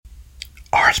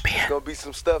There's gonna be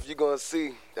some stuff you're gonna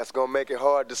see that's gonna make it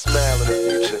hard to smile in the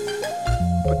future.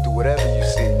 But through whatever you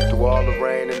see, through all the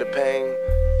rain and the pain,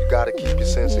 you gotta keep your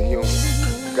sense of humor.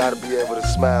 You gotta be able to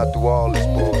smile through all this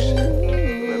bullshit.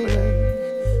 Remember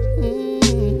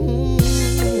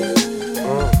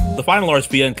that. The final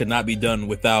RSPN could not be done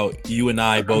without you and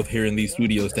I both here in these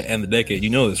studios to end the decade. You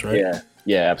know this, right?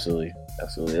 Yeah, absolutely.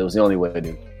 It was the only way to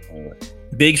do it.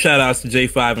 Big shout outs to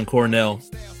J5 and Cornell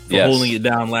for holding it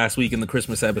down last week in the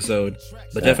Christmas episode.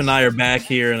 But Jeff and I are back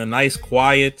here in a nice,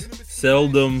 quiet,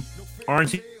 seldom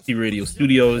RNC Radio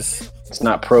studios. It's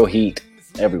not pro heat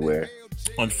everywhere.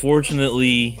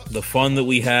 Unfortunately, the fun that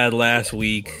we had last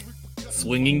week,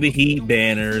 swinging the Heat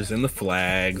banners and the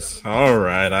flags. All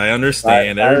right, I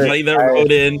understand. Everybody that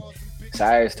wrote in.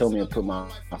 Cyrus told me to put my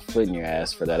foot in your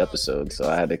ass for that episode, so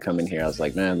I had to come in here. I was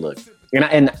like, man, look.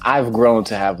 And I've grown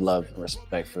to have love and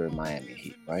respect for Miami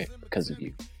Heat, right? Because of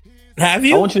you. Have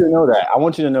you? I want you to know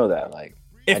that. Like,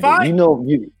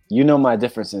 you know my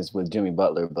differences with Jimmy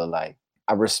Butler, but like,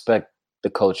 I respect the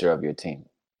culture of your team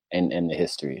and the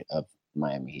history of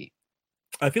Miami Heat.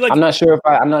 I feel like I'm not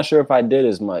sure if I did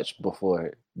as much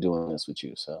before doing this with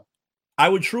you. So I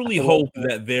would truly hope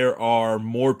that there are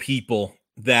more people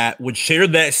that would share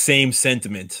that same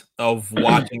sentiment of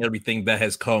watching everything that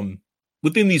has come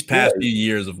within these past few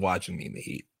years of watching me in the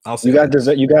Heat. I'll say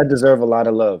you guys deserve a lot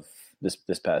of love this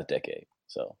past decade.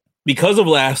 So because of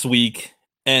last week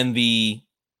and the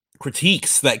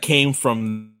critiques that came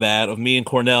from that of me and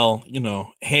Cornell,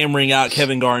 hammering out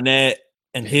Kevin Garnett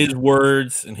and his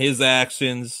words and his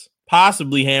actions,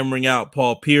 possibly hammering out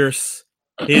Paul Pierce,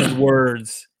 his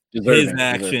words, his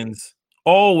actions,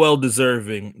 all well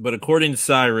deserving. But according to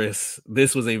Cyrus,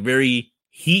 this was a very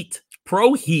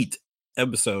pro Heat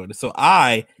episode. So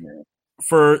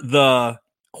for the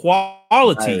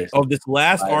quality of this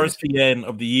last RSPN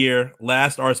of the year,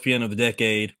 last RSPN of the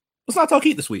decade, let's not talk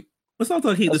Heat this week. Let's not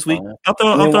talk Heat this week.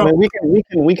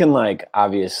 We can like,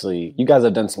 obviously, you guys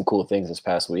have done some cool things this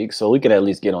past week, so we could at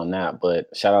least get on that. But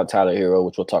shout out Tyler Hero,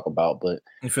 which we'll talk about. But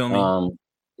you feel me?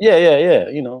 Yeah.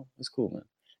 It's cool, man.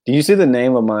 Do you see the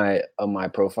name of my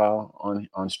profile on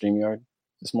StreamYard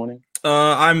this morning?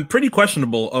 I'm pretty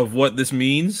questionable of what this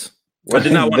means. I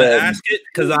did not want to ask it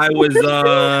because I was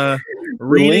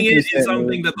reading it in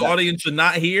something that the audience should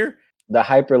not hear. The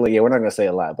hyperlink, we're not going to say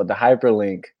a lot, but the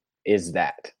hyperlink is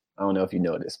that. I don't know if you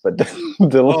noticed, but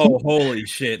holy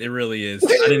shit, it really is. I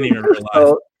didn't even realize.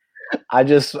 So, I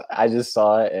just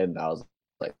saw it and I was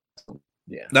like,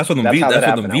 yeah. That's what the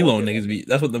Velo niggas be.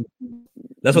 That's what the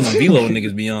Velo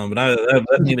niggas be on. But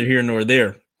that's neither here nor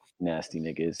there. Nasty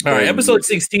niggas. All right, episode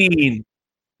 16.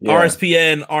 Yeah.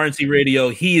 RSPN, RNC Radio.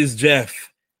 He is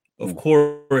Jeff. Of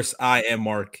course, I am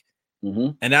Mark. Mm-hmm.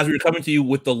 And as we're coming to you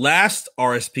with the last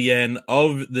RSPN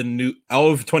of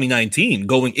 2019,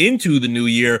 going into the new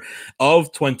year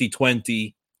of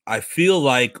 2020, I feel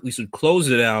like we should close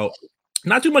it out.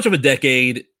 Not too much of a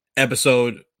decade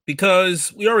episode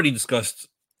because we already discussed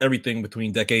everything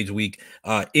between Decades Week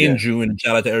in June. And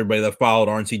shout out to everybody that followed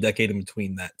RNC Decade in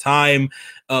between that time.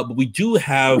 But we do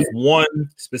have one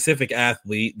specific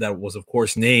athlete that was, of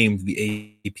course, named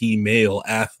the AP Male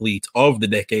Athlete of the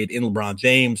Decade in LeBron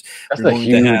James. That's a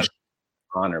huge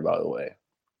honor, by the way.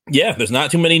 Yeah, there's not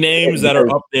too many names that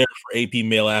are up there for AP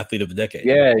Male Athlete of the Decade.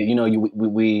 Yeah,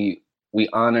 we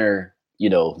honor,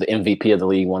 the MVP of the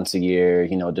league once a year,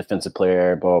 defensive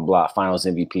player, blah, blah, blah, finals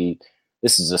MVP.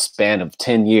 This is a span of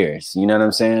 10 years. You know what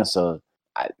I'm saying? So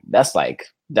that's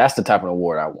the type of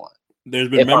award I want. There's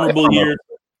been memorable years.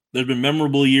 There's been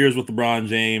memorable years with LeBron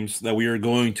James that we are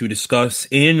going to discuss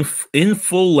in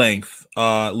full length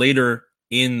later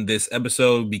in this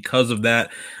episode. Because of that,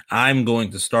 I'm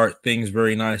going to start things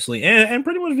very nicely, and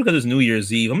pretty much because it's New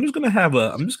Year's Eve, I'm just gonna have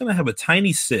a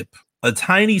tiny sip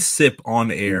on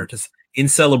air, just in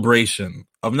celebration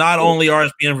of not only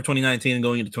RSPN for 2019 and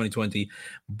going into 2020,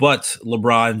 but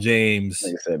LeBron James.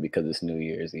 Like I said, because it's New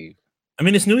Year's Eve.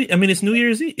 It's New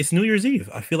Year's Eve. It's New Year's Eve.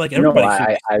 I feel like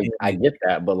everybody. I get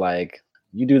that, but like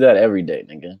you do that every day,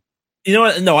 nigga. You know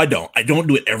what? No, I don't. I don't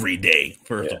do it every day.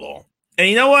 First of all, and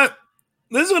you know what?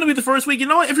 This is going to be the first week. You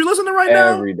know what? If you're listening right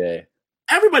now, every day,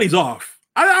 everybody's off.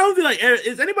 I don't feel like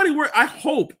is anybody work. I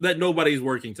hope that nobody's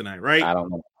working tonight. Right? I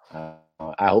don't know.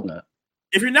 I hope not.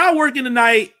 If you're not working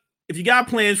tonight, if you got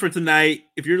plans for tonight,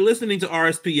 if you're listening to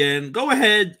RSPN, go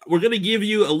ahead. We're going to give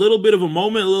you a little bit of a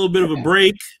moment, a little bit of a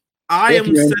break. If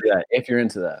you're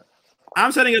into that,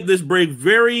 I'm setting up this break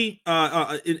very,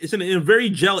 it's in a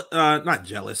very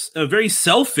a very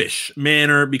selfish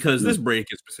manner because this break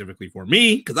is specifically for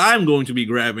me because I'm going to be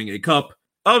grabbing a cup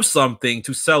of something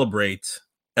to celebrate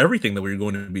everything that we're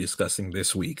going to be discussing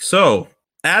this week. So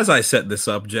as I set this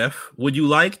up, Jeff, would you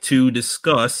like to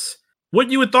discuss what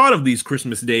you had thought of these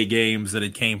Christmas Day games that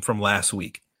it came from last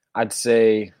week? I'd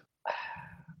say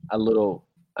a little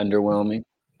underwhelming.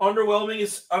 Underwhelming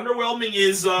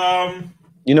is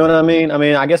You know what I mean? I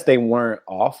mean, I guess they weren't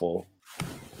awful.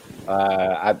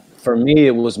 For me,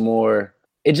 it was more.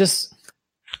 It just,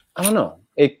 I don't know.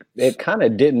 It kind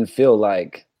of didn't feel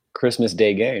like Christmas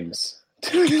Day games.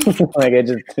 Like it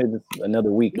just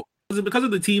another week. Was it because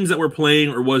of the teams that were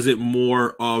playing, or was it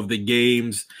more of the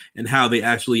games and how they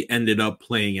actually ended up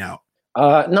playing out?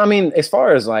 No, I mean, as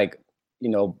far as like,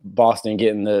 Boston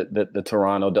getting the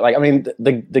Toronto, like, I mean,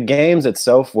 the games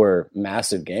itself were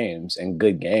massive games and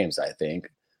good games, I think.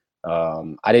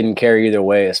 I didn't care either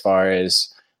way as far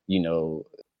as,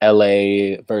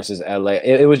 LA versus LA.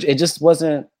 It just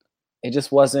wasn't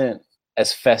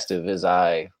as festive as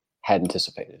I had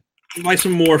anticipated. Like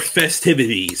some more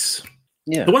festivities.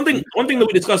 Yeah. The one thing that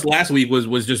we discussed last week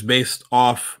was just based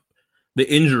off the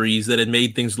injuries that had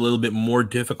made things a little bit more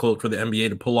difficult for the NBA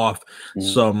to pull off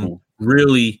some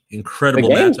really incredible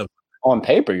matchups. On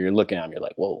paper, you're looking at them, you're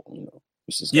like, whoa,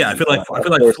 this is I feel like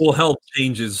full health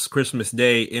changes Christmas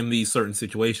Day in these certain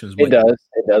situations. It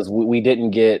does. We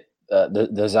didn't get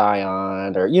the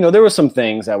Zion, or there were some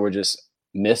things that were just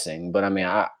missing, but I mean,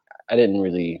 I didn't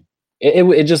really.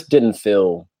 It just didn't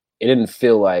feel. It didn't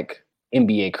feel like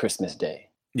NBA Christmas Day.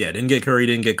 Yeah, didn't get Curry,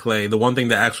 didn't get Clay. The one thing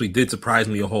that actually did surprise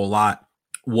me a whole lot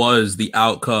was the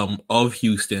outcome of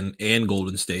Houston and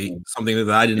Golden State, something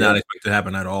that I did not expect to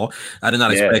happen at all. I did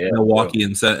not expect Milwaukee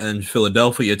and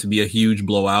Philadelphia to be a huge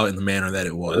blowout in the manner that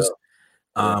it was.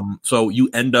 So you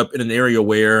end up in an area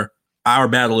where our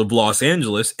Battle of Los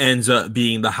Angeles ends up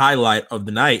being the highlight of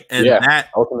the night. And that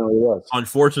ultimately was.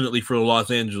 Unfortunately for the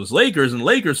Los Angeles Lakers and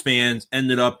Lakers fans,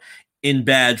 ended up in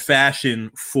bad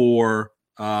fashion for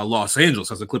Los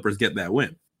Angeles as the Clippers get that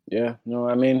win. Yeah, no,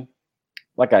 I mean,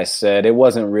 like I said, it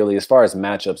wasn't really, as far as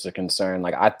matchups are concerned,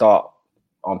 like I thought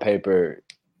on paper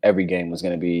every game was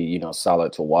going to be,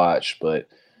 solid to watch. But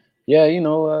yeah,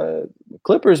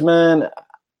 Clippers, man,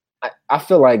 I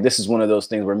feel like this is one of those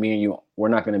things where me and you, we're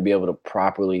not going to be able to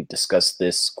properly discuss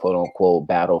this quote unquote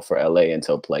battle for LA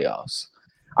until playoffs.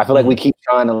 I feel like we keep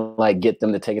trying to like get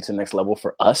them to take it to the next level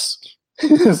for us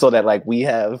so that like we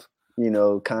have,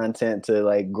 content to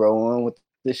like grow on with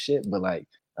this shit. But like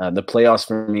the playoffs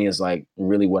for me is like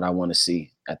really what I want to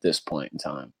see at this point in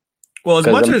time. Well, as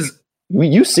much as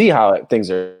you see how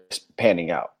things are panning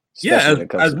out. Yeah,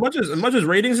 as much as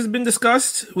ratings has been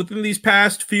discussed within these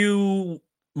past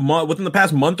within the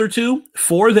past month or two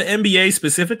for the NBA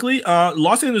specifically,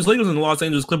 Los Angeles Lakers and the Los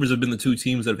Angeles Clippers have been the two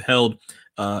teams that have held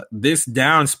this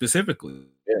down specifically.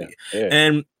 Yeah.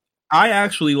 And I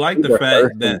actually like the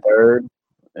fact that third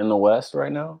in the West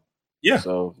right now. Yeah.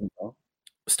 So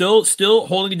still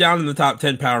holding it down in the top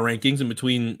 10 power rankings, and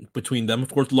between them,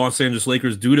 of course, the Los Angeles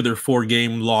Lakers, due to their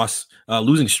 4-game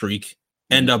losing streak,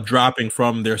 end up dropping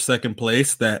from their second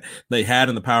place that they had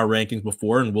in the power rankings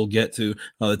before. And we'll get to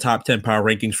the top 10 power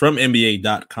rankings from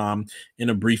NBA.com in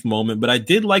a brief moment. But I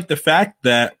did like the fact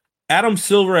that Adam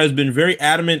Silver has been very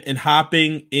adamant in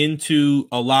hopping into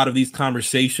a lot of these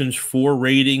conversations for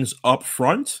ratings up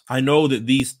front. I know that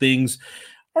these things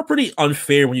are pretty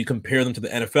unfair when you compare them to the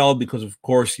NFL because, of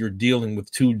course, you're dealing with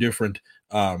two different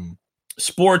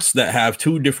sports that have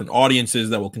two different audiences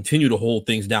that will continue to hold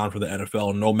things down for the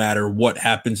NFL no matter what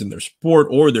happens in their sport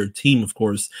or their team, of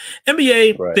course.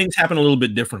 NBA, things happen a little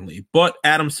bit differently, but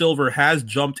Adam Silver has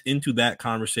jumped into that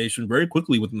conversation very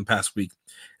quickly within the past week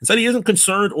and said he isn't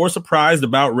concerned or surprised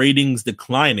about ratings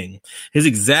declining. His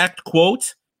exact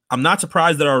quote: "I'm not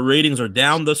surprised that our ratings are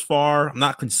down thus far. I'm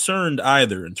not concerned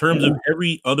either. In terms of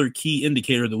every other key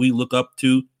indicator that we look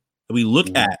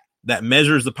at that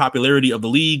measures the popularity of the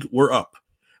league, we're up.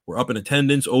 We're up in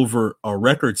attendance over a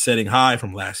record-setting high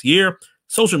from last year.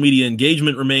 Social media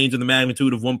engagement remains in the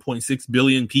magnitude of 1.6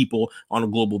 billion people on a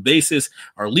global basis.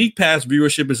 Our league pass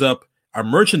viewership is up. Our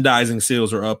merchandising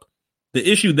sales are up. The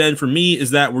issue then for me is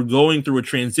that we're going through a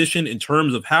transition in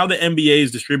terms of how the NBA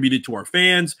is distributed to our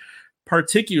fans,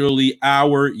 particularly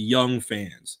our young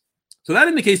fans." So that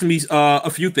indicates to me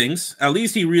a few things. At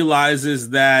least he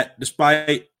realizes that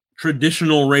despite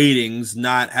traditional ratings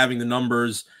not having the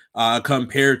numbers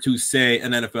compared to, say,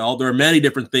 an NFL, there are many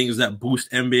different things that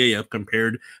boost NBA up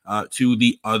compared to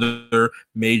the other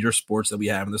major sports that we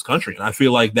have in this country. And I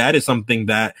feel like that is something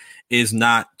that is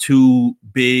not too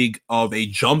big of a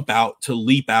jump out to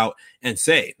leap out and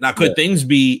say. Now, could things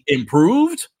be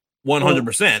improved?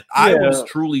 100%. I was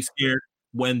truly scared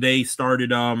when they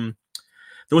started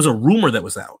there was a rumor that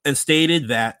was out and stated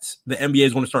that the NBA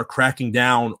is going to start cracking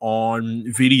down on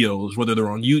videos, whether they're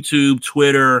on YouTube,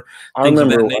 Twitter, I things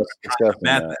remember of that nature.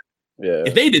 that. Yeah.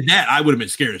 If they did that, I would have been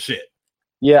scared of shit.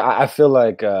 Yeah, I feel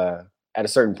like at a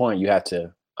certain point you have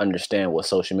to understand what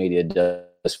social media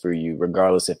does for you,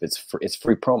 regardless if it's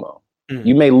free promo. Mm-hmm.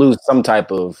 You may lose some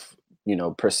type of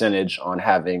percentage on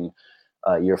having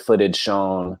your footage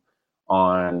shown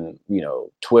on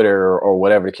Twitter or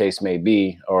whatever the case may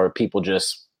be, or people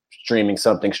just streaming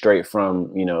something straight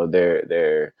from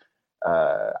their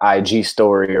IG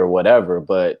story or whatever.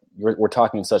 But we're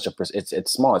talking such a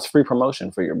it's small. It's free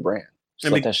promotion for your brand.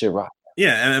 Just let that shit rock.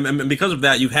 Yeah, and because of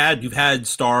that, you've had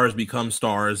stars become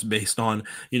stars based on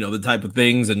the type of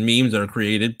things and memes that are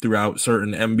created throughout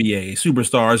certain NBA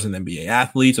superstars and NBA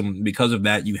athletes, and because of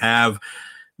that, you have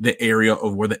the area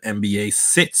of where the NBA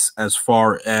sits as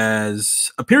far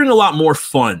as appearing a lot more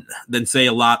fun than, say,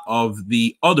 a lot of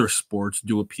the other sports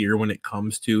do appear when it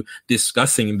comes to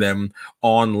discussing them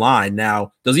online.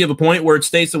 Now, does he have a point where it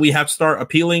states that we have to start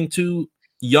appealing to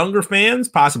younger fans?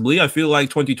 Possibly. I feel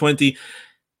like 2020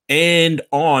 and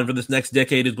on for this next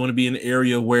decade is going to be an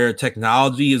area where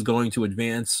technology is going to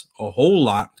advance a whole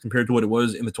lot compared to what it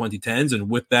was in the 2010s. And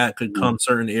with that could come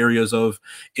certain areas of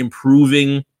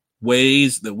improving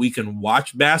ways that we can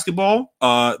watch basketball.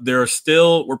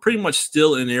 We're pretty much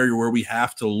still in an area where we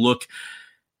have to look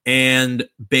and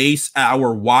base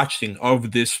our watching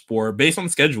of this sport based on the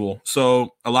schedule.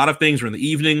 So a lot of things are in the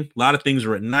evening, a lot of things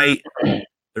are at night.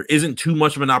 There isn't too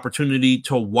much of an opportunity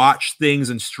to watch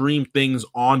things and stream things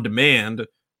on demand.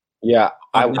 Yeah,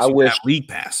 I wish League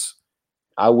Pass.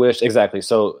 I wish exactly.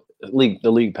 So the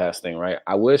League Pass thing, right?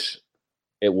 I wish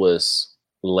it was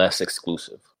less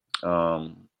exclusive.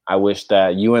 I wish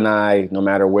that you and I, no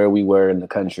matter where we were in the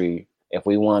country, if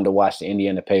we wanted to watch the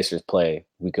Indiana Pacers play,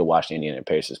 we could watch the Indiana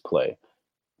Pacers play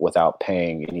without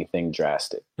paying anything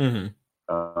drastic.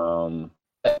 Mm-hmm.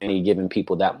 Any giving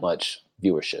people that much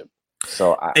viewership.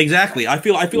 So exactly. I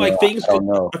feel like things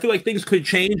could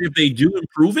change if they do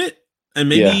improve it, and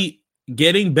maybe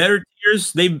getting better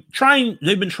tiers. They've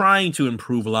been trying to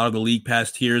improve a lot of the League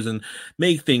Pass tiers and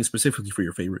make things specifically for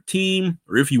your favorite team,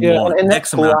 or if you want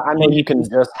X amount. I know you can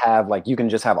just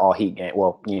have all Heat games.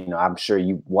 Well, I'm sure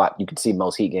you can see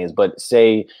most Heat games, but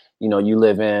say you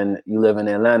live in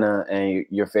Atlanta and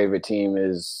your favorite team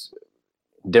is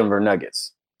Denver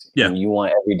Nuggets. Yeah, and you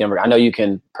want every Denver. I know you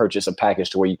can purchase a package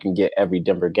to where you can get every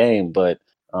Denver game, but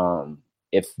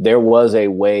if there was a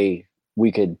way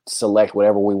we could select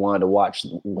whatever we wanted to watch,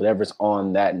 whatever's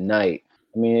on that night,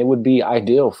 I mean, it would be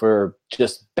ideal for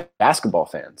just basketball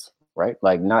fans, right?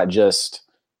 Like, not just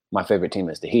my favorite team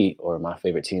is the Heat or my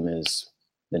favorite team is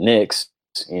the Knicks,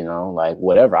 like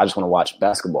whatever. I just want to watch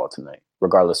basketball tonight,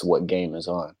 regardless of what game is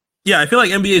on. Yeah, I feel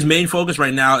like NBA's main focus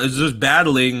right now is just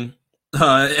battling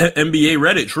NBA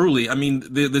Reddit. Truly, I mean,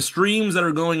 the streams that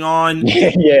are going on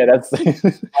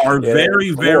are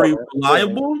very, very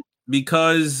reliable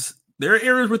because there are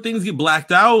areas where things get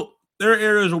blacked out. There are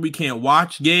areas where we can't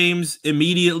watch games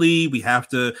immediately. We have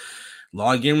to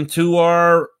log into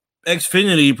our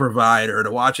Xfinity provider to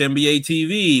watch NBA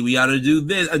TV. We got to do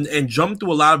this and jump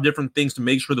through a lot of different things to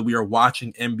make sure that we are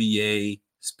watching NBA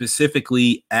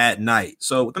specifically at night.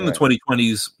 So within the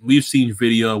 2020s, we've seen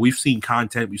video, we've seen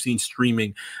content, we've seen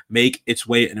streaming make its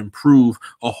way and improve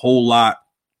a whole lot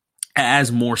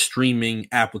as more streaming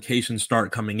applications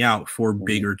start coming out for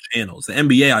bigger channels. The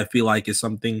NBA, I feel like, is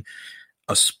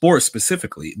a sport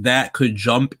specifically that could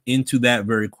jump into that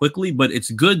very quickly, but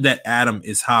it's good that Adam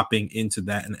is hopping into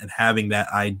that and having that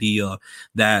idea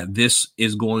that this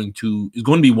is going to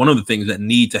be one of the things that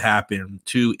need to happen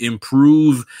to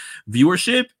improve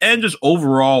viewership and just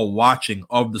overall watching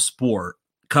of the sport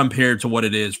compared to what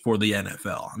it is for the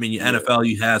NFL. I mean, NFL,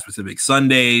 you have specific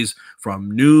Sundays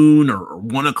from noon or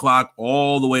 1 o'clock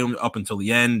all the way up until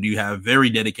the end. You have very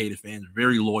dedicated fans,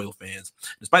 very loyal fans.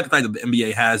 Despite the fact that the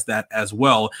NBA has that as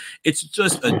well, it's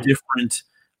just a different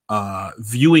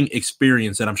viewing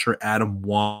experience that I'm sure Adam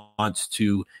wants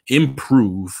to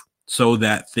improve so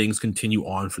that things continue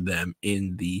on for them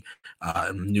in the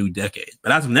new decade.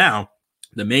 But as of now,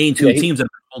 the main two teams that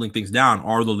are holding things down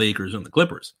are the Lakers and the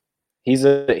Clippers. He's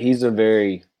a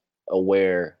very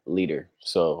aware leader.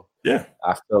 So yeah,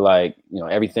 I feel like,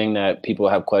 everything that people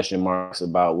have question marks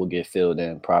about will get filled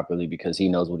in properly because he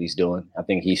knows what he's doing. I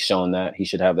think he's shown that. He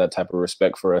should have that type of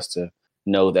respect for us to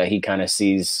know that he kind of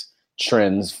sees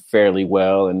trends fairly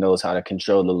well and knows how to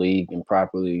control the league and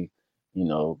properly,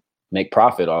 make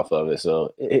profit off of it.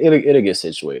 So it'll get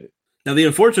situated. Now, the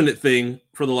unfortunate thing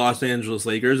for the Los Angeles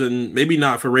Lakers, and maybe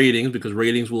not for ratings, because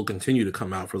ratings will continue to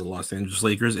come out for the Los Angeles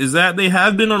Lakers, is that they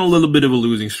have been on a little bit of a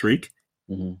losing streak.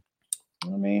 I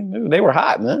mean, they were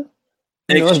hot, man.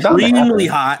 Extremely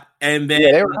hot, and then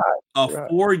they were hot. a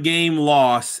 4-game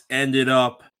loss ended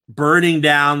up burning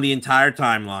down the entire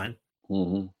timeline.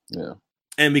 Yeah.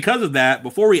 And because of that,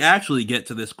 before we actually get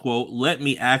to this quote, let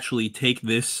me actually take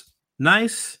this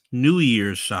nice New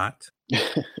Year's shot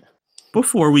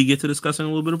before we get to discussing a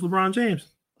little bit of LeBron James.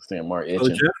 Mark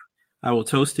itching. Jeff, I will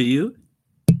toast to you.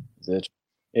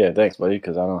 Yeah, thanks, buddy,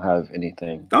 because I don't have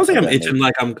anything. I don't think I'm itching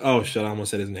like I'm. Oh, shit, I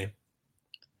almost said his name.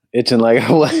 Itching like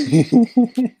what?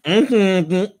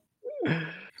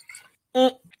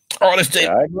 Oh, this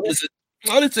Jameson.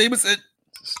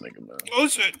 This nigga, man. Oh,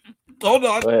 shit. Hold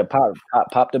on. Go ahead,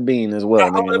 pop the bean as well,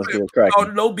 nigga. Let's get it cracking. Oh,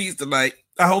 no beats tonight.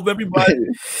 I hope everybody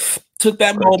took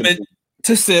that moment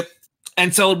to sip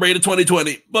and celebrate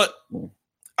 2020. But all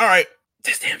right,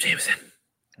 this damn Jameson.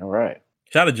 All right.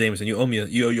 Shout out to Jameson. You owe me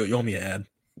you owe me an ad.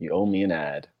 You owe me an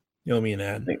ad. You owe me an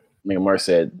ad. Nigga Mark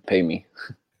said, "Pay me."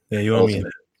 Yeah, you owe me an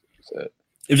ad.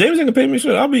 If Jameson can pay me,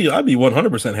 shit, I'll be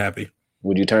 100% happy.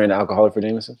 Would you turn an alcoholic for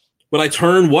Jameson? Would I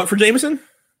turn what for Jameson?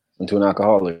 Into an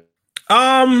alcoholic.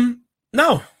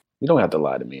 No. You don't have to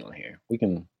lie to me on here. We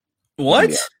can.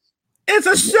 What? It's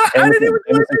a shot. I didn't even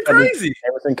do anything crazy.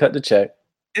 Jameson cut the check.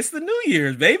 It's the New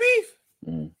Year's, baby.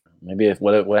 Maybe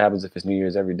what happens if it's New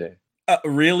Year's every day?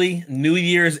 Really? New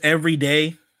Year's every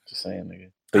day? Just saying, nigga.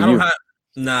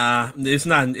 Nah, it's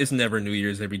not. It's never New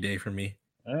Year's every day for me.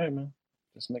 All right, man.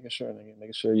 Just making sure, nigga.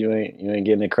 Making sure you ain't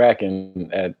getting it cracking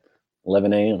at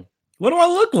 11 a.m. What do I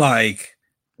look like?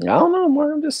 I don't know,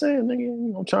 Mark. I'm just saying,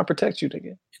 nigga. I'm trying to protect you,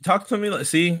 nigga. Talk to me.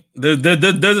 See, there's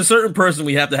a certain person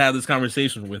we have to have this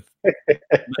conversation with, but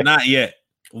not yet.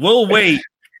 We'll wait.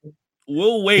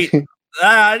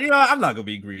 I'm not gonna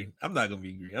be green. I'm not gonna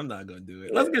do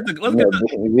it. Let's get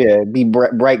to be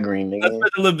bright green, nigga.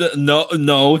 Let's a little bit.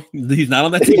 No, he's not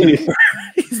on that team anymore.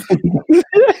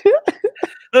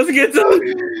 Let's get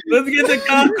to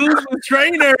Kyle Kuzma's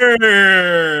trainer.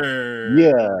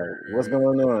 Yeah, what's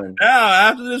going on? Now,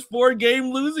 after this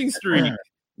 4-game losing streak,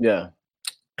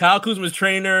 Kyle Kuzma's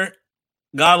trainer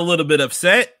got a little bit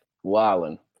upset.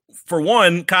 Wildin'. For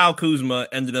one, Kyle Kuzma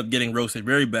ended up getting roasted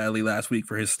very badly last week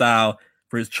for his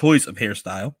choice of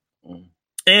hairstyle.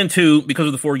 And two, because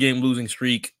of the 4-game losing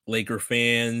streak, Laker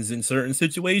fans in certain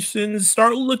situations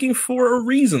start looking for a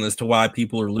reason as to why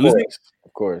people are losing.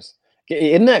 Of course.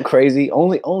 Isn't that crazy?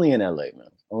 Only in LA, man.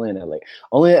 Only in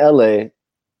LA.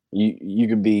 You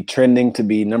could be trending to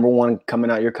be number one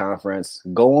coming out your conference,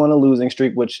 go on a losing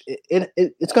streak, which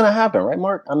it's gonna happen, right,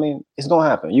 Mark? I mean, it's gonna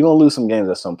happen. You're gonna lose some games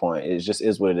at some point. It just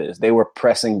is what it is. They were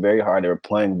pressing very hard. They were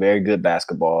playing very good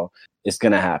basketball. It's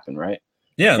gonna happen, right?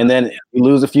 Yeah. And then you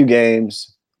lose a few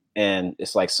games, and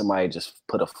it's like somebody just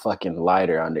put a fucking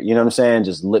lighter under. You know what I'm saying?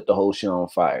 Just lit the whole shit on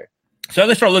fire. So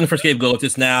they start looking for scapegoats.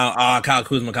 It's now Kyle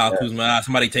Kuzma.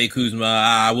 Somebody take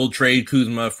Kuzma. We'll trade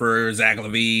Kuzma for Zach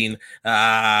LaVine.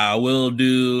 We'll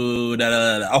do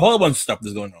a whole bunch of stuff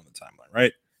that's going on in the timeline,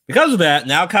 right? Because of that,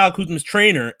 now Kyle Kuzma's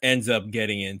trainer ends up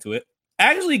getting into it.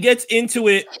 Actually gets into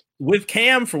it with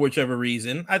Cam for whichever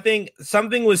reason. I think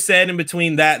something was said in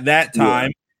between that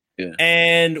time. Yeah.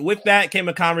 And with that came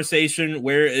a conversation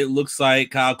where it looks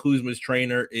like Kyle Kuzma's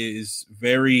trainer is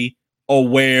very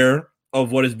aware of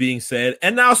what is being said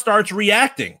and now starts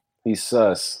reacting. He's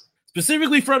sus.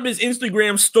 Specifically from his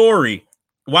Instagram story.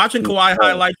 Watching Kawhi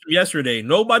highlights from yesterday,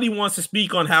 nobody wants to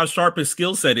speak on how sharp his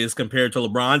skill set is compared to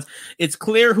LeBron's. It's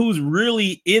clear who's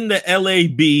really in the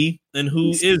LAB and who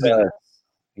isn't.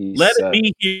 Let it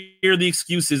be here. The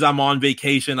excuses. I'm on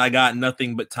vacation. I got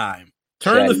nothing but time.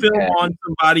 Turn the film on.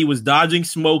 Somebody was dodging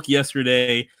smoke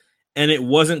yesterday, and it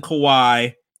wasn't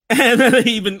Kawhi. And then they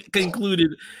even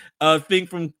concluded a thing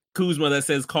from Kuzma that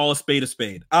says "call a spade a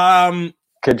spade."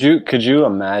 Could you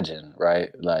imagine, right?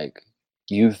 Like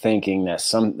you thinking that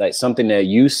something that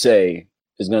you say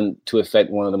is going to affect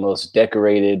one of the most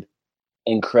decorated,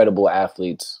 incredible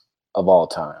athletes of all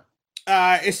time.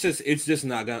 It's just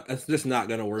not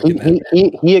gonna work.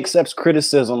 He accepts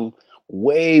criticism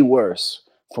way worse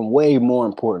from way more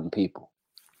important people,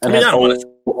 and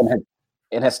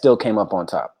it has still came up on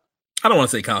top. I don't want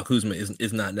to say Kyle Kuzma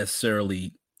is not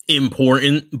necessarily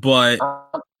important, but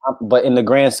in the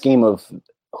grand scheme of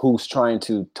who's trying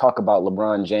to talk about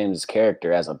LeBron James'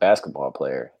 character as a basketball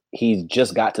player, he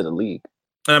just got to the league.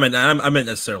 I meant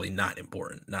necessarily not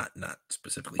important, not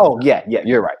specifically. Oh yeah,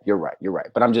 you're right.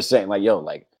 But I'm just saying,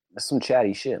 like, that's some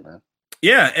chatty shit, man.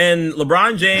 Yeah, and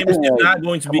LeBron James is not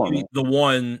going to be the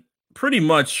one, pretty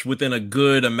much within a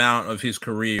good amount of his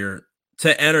career,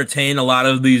 to entertain a lot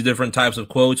of these different types of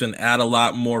quotes and add a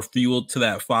lot more fuel to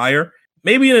that fire.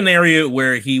 maybe in an area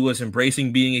where he was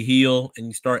embracing being a heel, and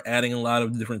you start adding a lot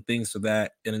of different things to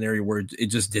that in an area where it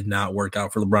just did not work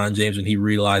out for LeBron James, and he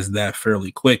realized that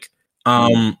fairly quick.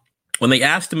 When they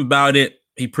asked him about it,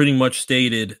 he pretty much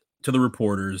stated to the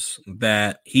reporters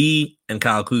that he and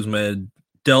Kyle Kuzma had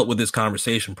dealt with this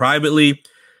conversation privately.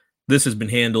 This has been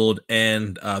handled,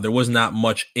 and there was not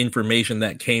much information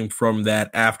that came from that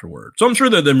afterward. So I'm sure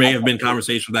that there may have been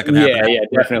conversations that could happen. Yeah,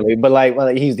 definitely. But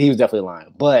like, he was definitely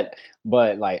lying. But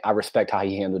like, I respect how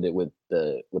he handled it with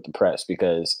the press,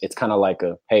 because it's kind of like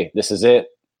a, hey, this is it.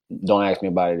 Don't ask me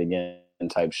about it again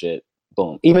type shit.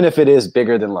 Boom. Even if it is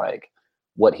bigger than like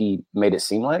what he made it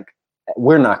seem like,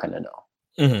 we're not going to know.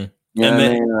 Mm-hmm. You know what I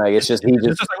mean? Like, it's just like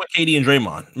with KD and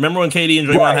Draymond. Remember when KD and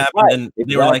Draymond happened, and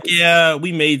they were like, "Yeah,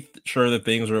 we made sure that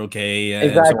things are okay."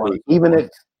 Exactly.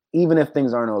 Even if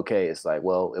things aren't okay, it's like,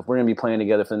 well, if we're gonna be playing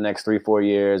together for the next 3-4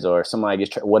 years, or somebody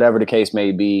gets whatever the case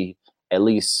may be, at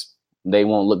least they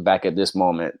won't look back at this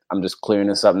moment. I'm just clearing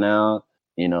this up now.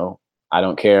 You know, I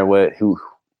don't care who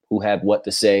had what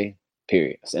to say.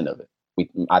 Period. That's the end of it.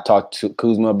 I talked to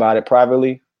Kuzma about it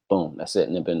privately. Boom, that's it,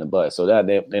 nip in the bud. So that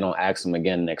they don't ask him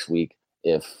again next week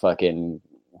if fucking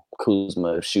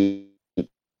Kuzma shoots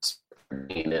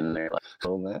in there. Like,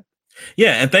 oh man.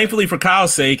 Yeah, and thankfully for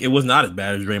Kyle's sake, it was not as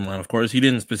bad as Draymond. Of course, he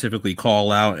didn't specifically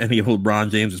call out any of LeBron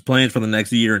James' plans for the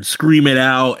next year and scream it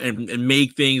out and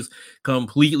make things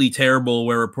completely terrible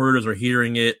where reporters are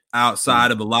hearing it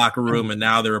outside of the locker room and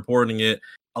now they're reporting it.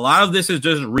 A lot of this is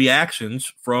just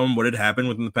reactions from what had happened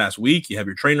within the past week. You have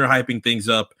your trainer hyping things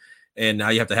up, and now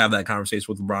you have to have that conversation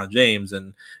with LeBron James.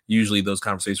 And usually those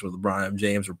conversations with LeBron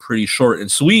James are pretty short and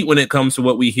sweet when it comes to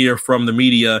what we hear from the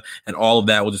media, and all of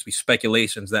that will just be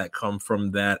speculations that come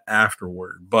from that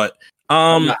afterward. But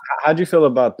how'd you feel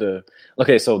about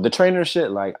so the trainer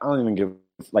shit? Like, I don't even give,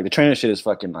 like, the trainer shit is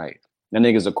fucking like, that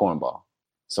nigga's a cornball.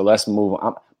 So let's move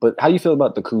on. But how do you feel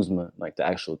about the Kuzma, like the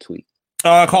actual tweet?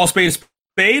 Call spade a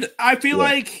spade. I feel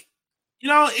like,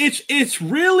 it's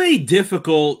really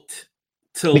difficult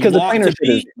because the trainer shit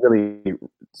is really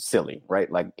silly, right?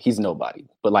 Like, he's nobody.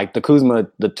 But like the Kuzma,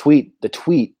 the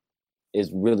tweet is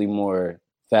really more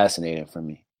fascinating for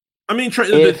me. I mean,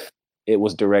 if it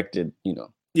was directed,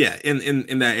 yeah,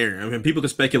 in that area. I mean, people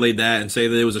could speculate that and say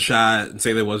that it was a shot and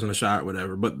say there wasn't a shot,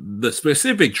 whatever. But the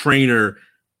specific trainer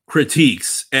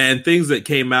critiques and things that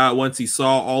came out once he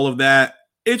saw all of that,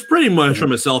 it's pretty much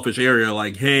from a selfish area.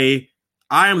 Like, hey,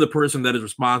 I am the person that is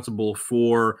responsible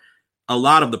for a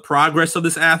lot of the progress of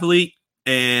this athlete,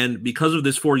 and because of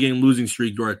this 4-game losing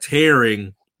streak, you are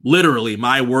tearing literally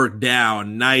my work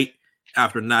down night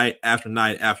after night after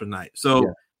night after night.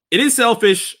 So It is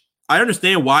selfish. I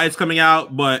understand why it's coming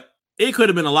out, but it could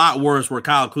have been a lot worse where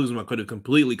Kyle Kuzma could have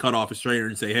completely cut off his trainer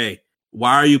and say, hey,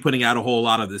 why are you putting out a whole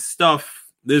lot of this stuff?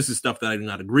 This is stuff that I do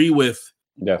not agree with.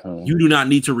 Definitely. You do not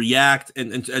need to react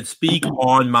and speak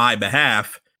on my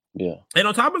behalf. Yeah. And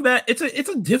on top of that, it's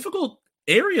a difficult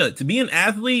area to be an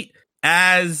athlete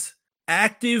as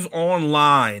active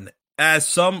online as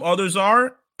some others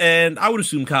are. And I would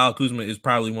assume Kyle Kuzma is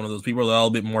probably one of those people that are a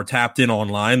little bit more tapped in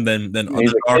online than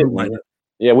others are.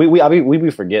 Yeah, we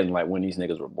be forgetting like when these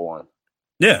niggas were born.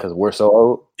 Yeah. Because we're so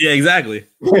old. Yeah, exactly.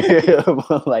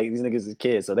 Like, these niggas is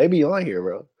kids, so they be on here,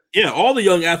 bro. Yeah, all the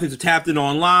young athletes are tapped in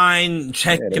online,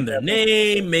 checking their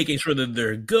name, making sure that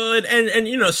they're good.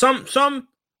 And some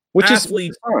which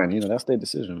athletes, is fine, that's their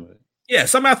decision. But. Yeah,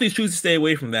 some athletes choose to stay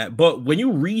away from that. But when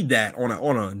you read that on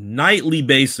a nightly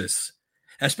basis,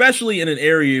 especially in an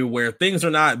area where things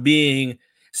are not being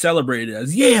celebrated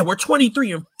as, yeah, we're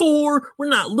 23-4, we're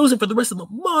not losing for the rest of the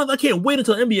month, I can't wait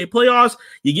until NBA playoffs.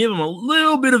 You give them a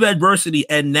little bit of adversity,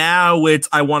 and now it's,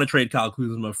 I want to trade Kyle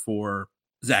Kuzma for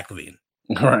Zach LaVine.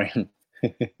 Right.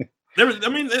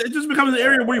 It just becomes an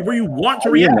area where you want to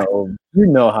react. You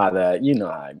know how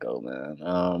it go,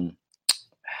 man.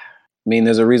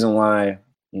 There's a reason why,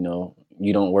 you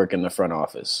don't work in the front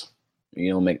office.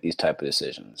 You don't make these type of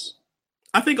decisions.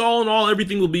 I think all in all,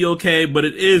 everything will be okay, but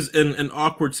it is an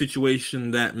awkward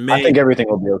situation that may... I think everything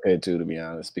will be okay too, to be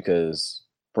honest, because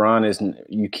Bron I feel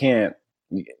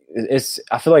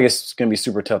like it's going to be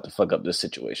super tough to fuck up this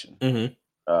situation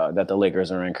that the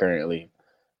Lakers are in currently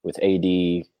with AD,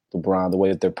 LeBron, the way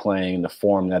that they're playing, the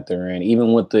form that they're in,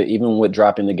 even with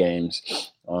dropping the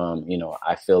games.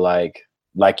 I feel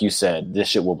like you said, this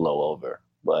shit will blow over,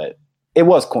 but it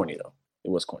was corny though.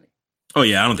 It was corny. Oh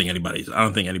yeah, I don't think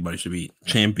anybody should be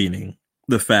championing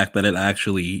the fact that it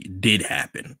actually did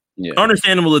happen. Yeah.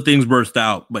 Understandable that things burst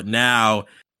out, but now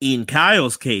in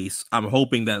Kyle's case, I'm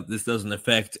hoping that this doesn't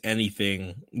affect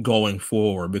anything going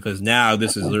forward, because now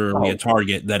this is literally a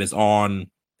target that is on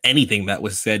anything that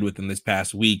was said within this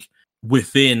past week.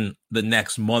 within the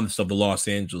next months of the Los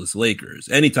Angeles Lakers.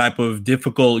 Any type of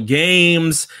difficult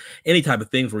games, any type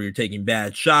of things where you're taking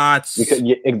bad shots. Because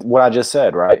what I just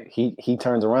said, right? He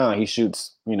turns around, he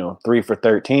shoots, 3 for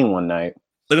 13 one night.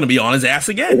 They're gonna be on his ass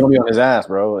again. They're gonna be on his ass,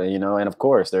 bro. And of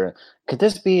course, could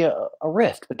this be a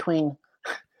rift between?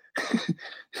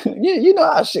 You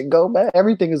know how shit go, man.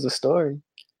 Everything is a story.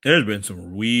 There's been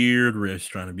some weird risks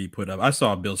trying to be put up. I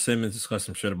saw Bill Simmons discuss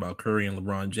some shit about Curry and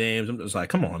LeBron James. I'm just like,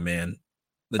 come on, man.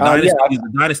 The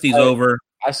dynasty's over.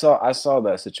 I saw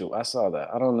that situation. I saw that.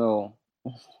 I don't know,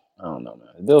 man.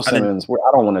 Bill Simmons.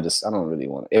 I don't really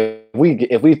want to.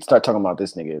 If we start talking about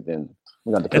this nigga, then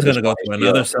we're gonna. It's gonna go through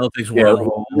another Celtics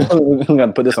world. We're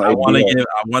gonna put this on. I want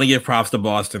to give props to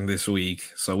Boston this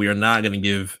week, so we are not gonna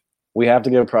give. We have to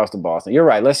give props to Boston. You're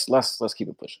right. Let's keep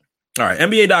it pushing. All right,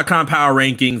 NBA.com power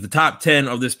rankings, the top 10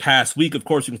 of this past week. Of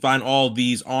course, you can find all of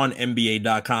these on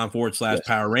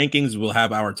NBA.com/power rankings. We'll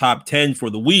have our top 10 for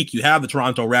the week. You have the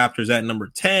Toronto Raptors at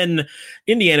number 10.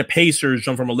 Indiana Pacers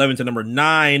jumped from 11 to number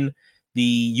 9. The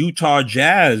Utah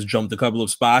Jazz jumped a couple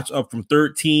of spots up from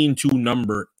 13 to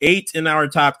number 8 in our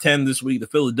top 10 this week. The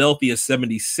Philadelphia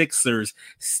 76ers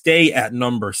stay at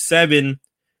number 7.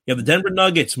 You have the Denver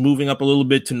Nuggets moving up a little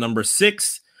bit to number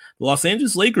 6. The Los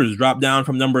Angeles Lakers dropped down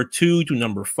from number 2 to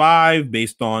number 5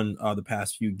 based on the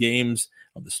past few games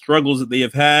of the struggles that they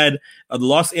have had. The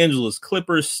Los Angeles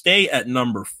Clippers stay at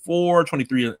number 4,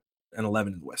 23-11 in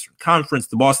the Western Conference.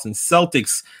 The Boston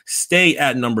Celtics stay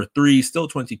at number 3, still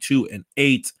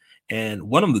 22-8, and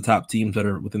one of the top teams that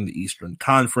are within the Eastern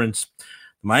Conference.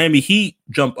 Miami Heat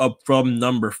jump up from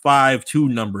number 5 to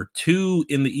number 2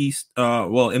 in the East.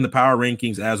 In the power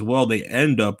rankings as well. They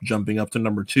end up jumping up to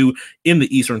number 2 in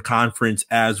the Eastern Conference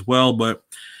as well. But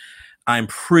I'm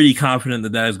pretty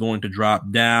confident that is going to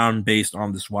drop down based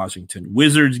on this Washington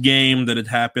Wizards game that had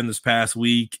happened this past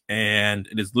week. And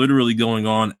it is literally going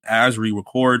on as we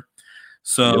record.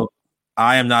 So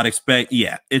I am not it's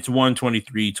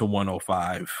 123 to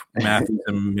 105. Matthews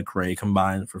and McRae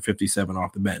combined for 57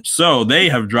 off the bench. So they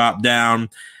have dropped down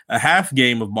a half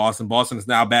game of Boston. Boston is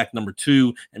now back number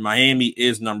 2, and Miami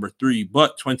is number 3.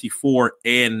 But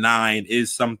 24-9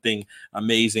 is something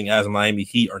amazing, as Miami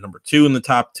Heat are number 2 in the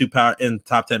top 10 power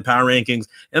rankings,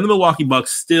 and the Milwaukee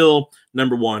Bucks still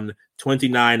number 1,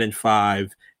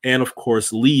 29-5, and of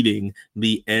course leading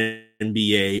the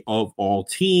NBA of all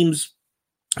teams.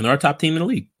 And our top team in the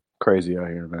league. Crazy out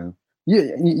here, man.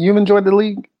 You've enjoyed the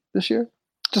league this year?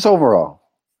 Just overall.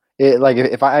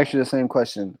 If I asked you the same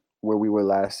question where we were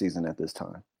last season at this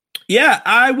time. Yeah,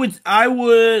 I would.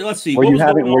 Let's see. Were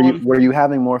you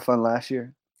having more fun last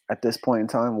year at this point in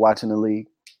time watching the league?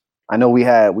 I know we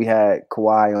had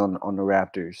Kawhi on the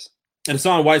Raptors. And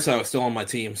Hassan Whiteside was still on my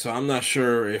team, so I'm not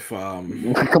sure if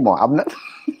Come on, I'm not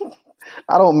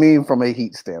I don't mean from a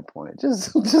Heat standpoint,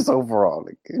 just overall.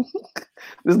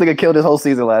 This nigga killed his whole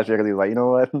season last year because he was like, you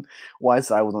know what?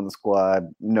 Whiteside was on the squad.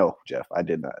 No, Jeff, I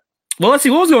did not. Well, let's see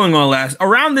what was going on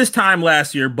around this time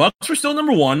last year. Bucks were still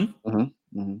number 1.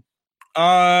 Mm-hmm.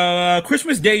 Mm-hmm.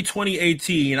 Christmas Day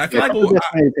 2018. I feel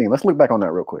let's look back on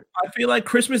that real quick. I feel like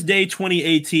Christmas Day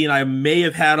 2018, I may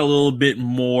have had a little bit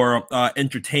more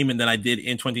entertainment than I did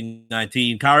in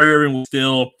 2019. Kyrie Irving was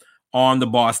still on the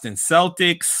Boston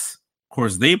Celtics. Of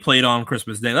course, they played on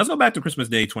Christmas Day. Let's go back to Christmas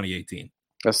Day 2018.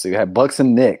 Let's see. We had Bucks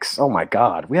and Knicks. Oh, my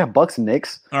God. We have Bucks and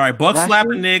Knicks. All right. Bucks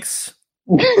slapping Knicks.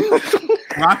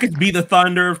 Rockets beat the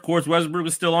Thunder. Of course, Westbrook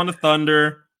was still on the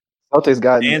Thunder. Celtics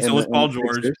got and so was Paul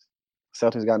George.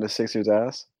 Celtics got in the Sixers'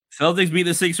 ass. Celtics beat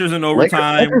the Sixers in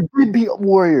overtime. Lakers did beat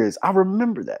Warriors. I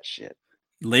remember that shit.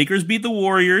 Lakers beat the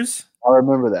Warriors. I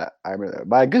remember that.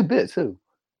 By a good bit, too.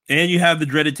 And you have the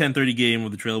dreaded 10:30 game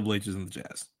with the Trailblazers and the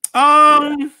Jazz.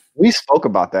 We spoke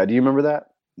about that. Do you remember that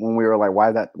when we were like, "Why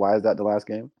is that the last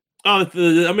game?" Oh,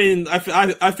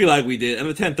 I feel like we did, and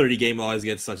the 10:30 game always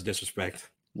gets such disrespect.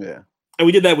 Yeah, and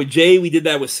we did that with Jay. We did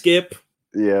that with Skip.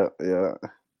 Yeah.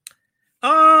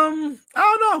 I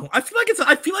don't know. I feel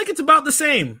like it's about the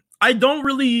same. I don't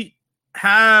really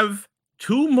have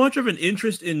too much of an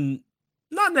interest in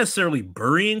not necessarily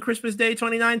burying Christmas Day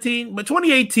 2019, but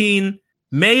 2018.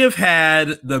 May have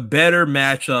had the better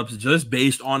matchups just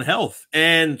based on health.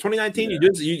 And 2019,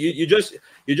 you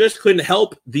just couldn't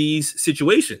help these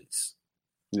situations.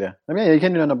 Yeah. I mean, you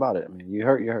can't do nothing about it. I mean, you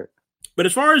hurt. But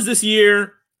as far as this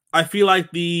year, I feel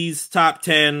like these top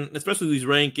 10, especially these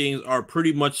rankings, are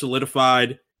pretty much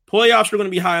solidified. Playoffs are going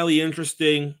to be highly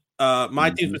interesting.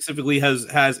 My team specifically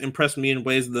has impressed me in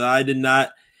ways that I did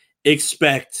not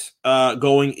expect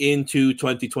going into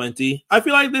 2020. I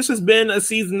feel like this has been a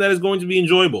season that is going to be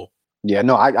enjoyable. Yeah,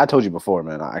 no, I told you before,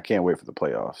 man. I can't wait for the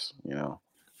playoffs.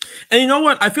 And you know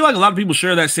what? I feel like a lot of people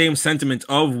share that same sentiment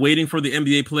of waiting for the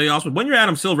NBA playoffs. But when you're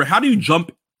Adam Silver, how do you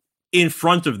jump in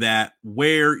front of that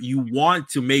where you want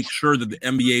to make sure that the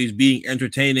NBA is being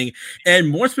entertaining and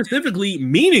more specifically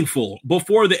meaningful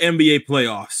before the NBA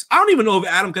playoffs? I don't even know if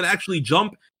Adam could actually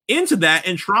jump into that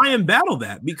and try and battle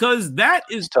that, because that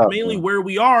is tough, mainly where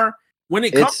we are when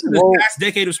it comes to this past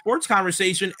decade of sports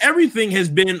conversation. Everything has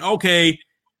been, okay,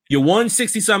 you won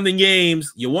 60-something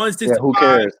games, you won 65, who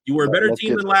cares? You were a better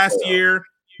team than last year,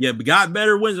 you got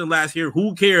better wins than last year,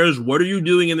 who cares? What are you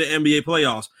doing in the NBA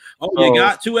playoffs? Oh, you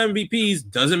got 2 MVPs,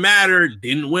 doesn't matter,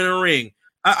 didn't win a ring.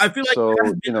 I feel like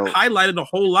that's been highlighted a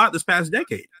whole lot this past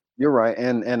decade. You're right,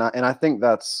 and I think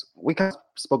that's, we kind of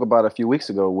spoke about a few weeks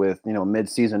ago with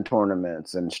mid-season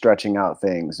tournaments and stretching out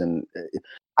things, and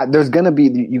there's gonna be,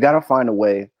 you got to find a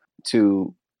way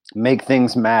to make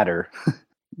things matter,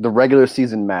 the regular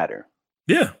season matter.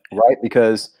 Yeah, right,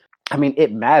 because I mean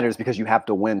it matters because you have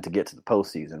to win to get to the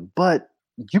postseason, but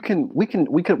we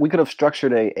could have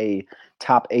structured a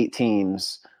top 8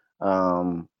 teams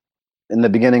in the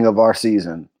beginning of our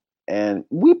season, and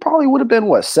we probably would have been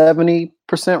 70%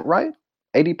 right,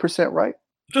 80% right,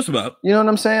 just about. You know what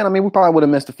I'm saying? I mean, we probably would have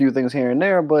missed a few things here and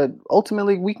there, but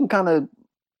ultimately we can kind of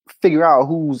figure out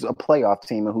who's a playoff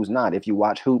team and who's not. If you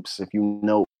watch hoops, if you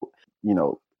know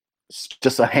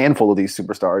just a handful of these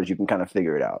superstars, you can kind of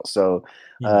figure it out. So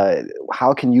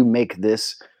how can you make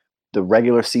this, the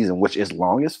regular season, which is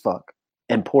long as fuck,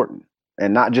 important,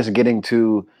 and not just getting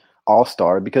to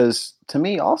All-Star? Because to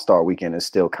me, All-Star weekend is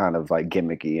still kind of like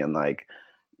gimmicky and like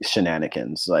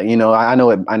shenanigans. Like, I know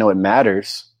it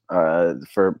matters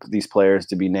for these players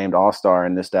to be named All-Star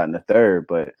and this, that, and the third,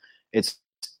 but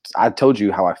I told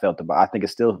you how I felt about it. I think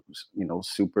it's still,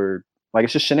 super, like,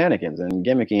 it's just shenanigans and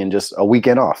gimmicky and just a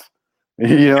weekend off.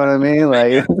 You know what I mean?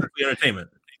 Like entertainment.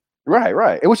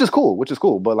 Right. Which is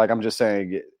cool. But like, I'm just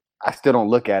saying, I still don't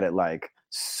look at it like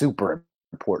super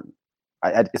important.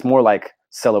 It's more like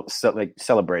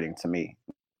celebrating to me,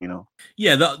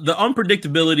 Yeah, the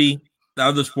unpredictability that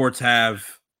other sports have,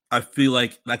 I feel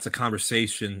like that's a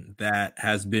conversation that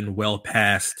has been well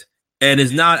past and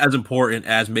is not as important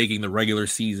as making the regular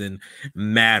season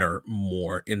matter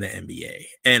more in the NBA.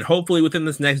 And hopefully within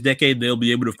this next decade, they'll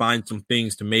be able to find some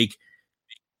things to make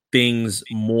things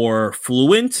more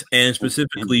fluent and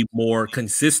specifically more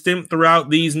consistent throughout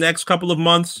these next couple of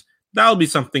months. That'll be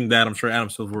something that I'm sure Adam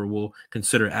Silver will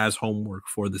consider as homework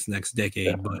for this next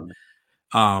decade. Definitely.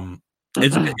 But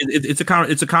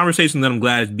it's a conversation that I'm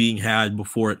glad is being had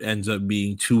before it ends up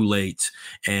being too late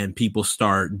and people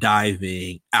start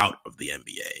diving out of the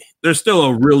NBA. There's still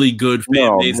a really good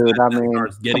fan base that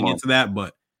starts getting into that,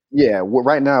 but yeah,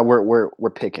 right now we're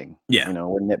picking. Yeah,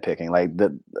 we're nitpicking. Like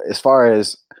as far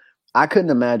as, I couldn't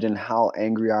imagine how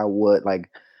angry I would. Like,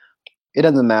 it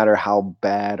doesn't matter how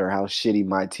bad or how shitty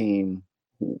my team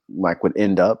like would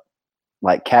end up.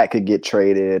 Like, Cat could get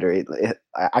traded, or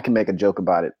I can make a joke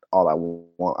about it all I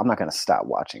want. I'm not gonna stop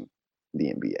watching the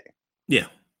NBA. Yeah,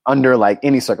 under like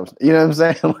any circumstance. You know what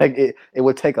I'm saying? Like, it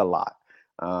would take a lot.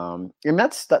 And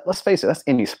let's face it, that's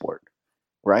any sport,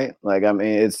 right? Like, I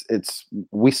mean, it's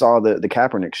we saw the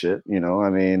Kaepernick shit. I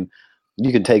mean,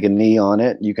 you can take a knee on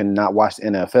it. You can not watch the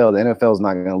NFL. The NFL is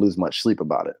not going to lose much sleep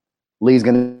about it. League's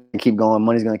going to keep going.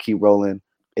 Money's going to keep rolling.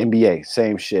 NBA,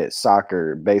 same shit.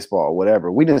 Soccer, baseball,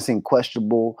 whatever. We didn't see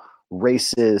questionable,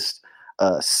 racist,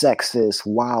 sexist,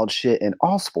 wild shit in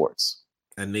all sports.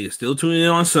 And niggas still tuning in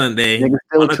on Sunday.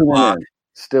 Niggas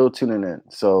still tuning in.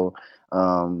 So,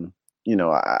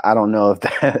 I don't know if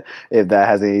that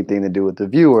has anything to do with the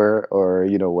viewer or,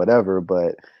 whatever,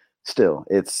 but still,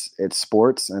 it's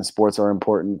sports, and sports are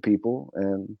important people,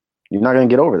 and you're not going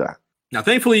to get over that. Now,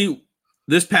 thankfully,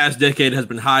 this past decade has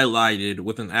been highlighted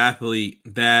with an athlete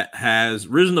that has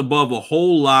risen above a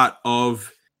whole lot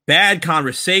of bad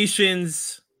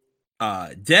conversations,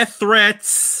 death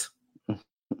threats,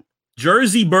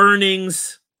 jersey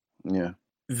burnings,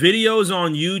 videos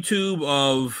on YouTube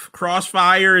of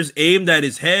crossfires aimed at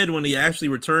his head when he actually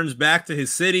returns back to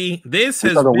his city. This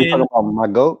has been my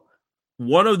GOAT.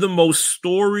 One of the most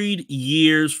storied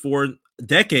years for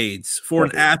decades for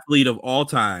an athlete of all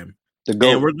time. And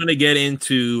we're going to get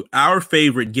into our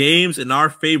favorite games and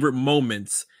our favorite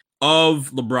moments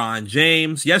of LeBron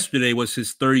James. Yesterday was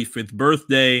his 35th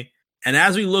birthday. And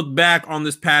as we look back on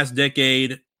this past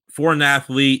decade for an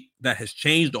athlete that has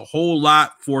changed a whole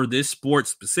lot for this sport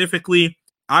specifically,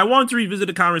 I want to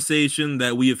revisit a conversation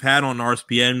that we have had on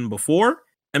RSPN before.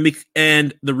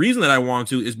 And the reason that I want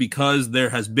to is because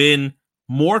there has been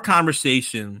more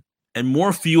conversation and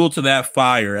more fuel to that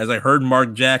fire, as I heard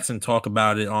Mark Jackson talk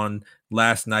about it on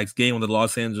last night's game with the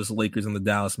Los Angeles Lakers and the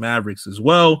Dallas Mavericks as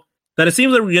well. that it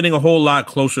seems like we're getting a whole lot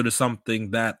closer to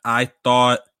something that I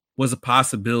thought was a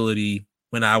possibility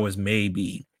when I was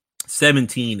maybe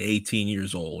 17, 18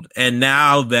 years old. And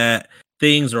now that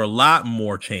things are a lot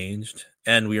more changed,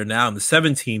 and we are now in the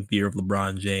 17th year of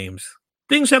LeBron James,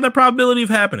 things have that probability of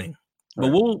happening.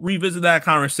 But we'll revisit that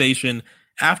conversation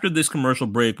after this commercial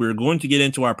break. We're going to get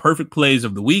into our perfect plays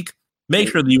of the week. Make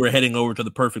sure that you are heading over to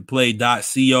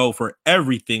theperfectplay.co for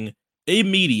everything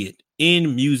immediate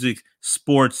in music,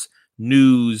 sports,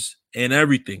 news, and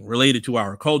everything related to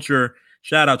our culture.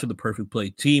 Shout out to the Perfect Play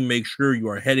team. Make sure you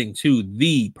are heading to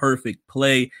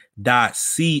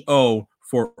theperfectplay.co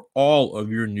for all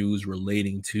of your news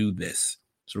relating to this.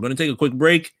 So we're going to take a quick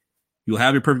break. You'll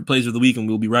have your perfect plays of the week, and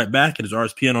we'll be right back. It is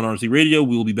RSPN on RC Radio.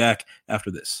 We will be back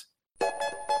after this.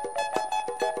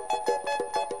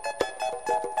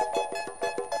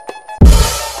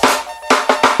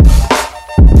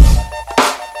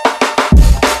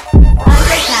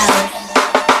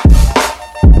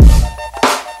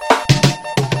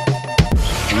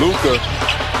 Luka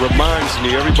reminds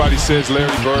me, everybody says Larry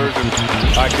Bird, and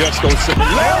I guess don't say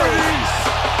Larry's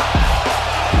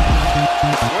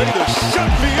ready to shut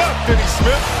me up, Denny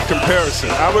Smith.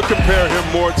 Comparison. I would compare him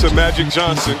more to Magic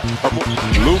Johnson.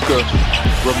 Luka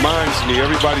reminds me,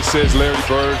 everybody says Larry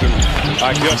Bird, and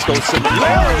I guess don't say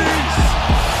Larry's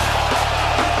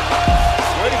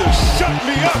ready to shut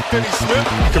me up, Denny Smith.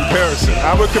 Comparison.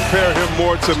 I would compare him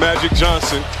more to Magic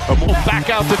Johnson. Back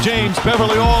out to James,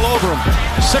 Beverly all over him.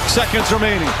 6 seconds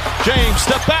remaining. James,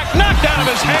 step back, knocked out of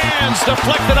his hands,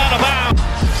 deflected out of bounds.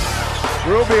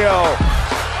 Rubio.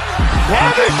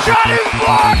 And the shot is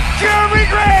blocked, Jeremy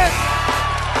Grant!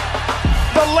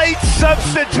 The late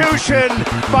substitution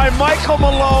by Michael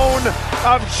Malone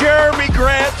of Jeremy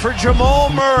Grant for Jamal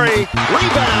Murray.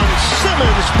 Rebound,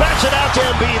 Simmons bats it out to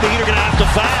Embiid. The Heat are going to have to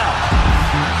foul.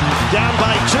 Down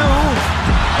by 2.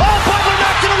 Oh, Butler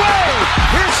knocked it away!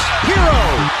 Here's Hero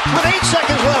with 8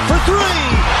 seconds left for 3.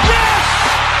 Yes!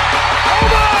 Oh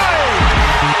my!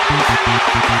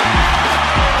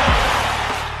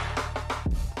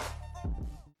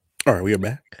 All right, we are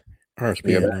back.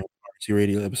 RSPN RC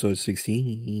Radio episode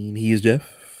 16. He is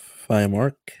Jeff. I am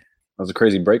Mark. That was a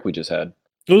crazy break we just had.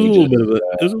 It was a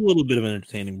little bit of an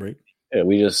entertaining break. Yeah,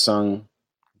 we just sung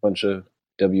a bunch of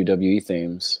WWE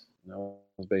themes. That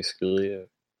was basically it.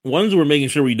 Ones we're making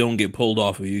sure we don't get pulled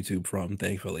off of YouTube from,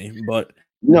 thankfully. But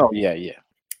yeah.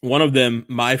 One of them,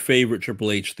 my favorite Triple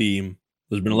H theme.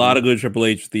 There's been a lot of good Triple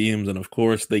H themes, and of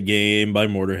course, the Game by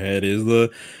Motorhead is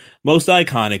the most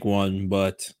iconic one.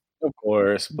 But of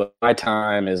course, but My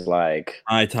Time is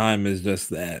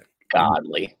just that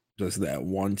godly. Just that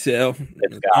one tail.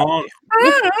 It's godly.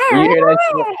 You hear that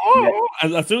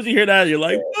shit? As soon as you hear that, you're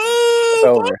like, it's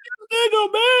over.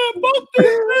 Fuck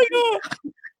this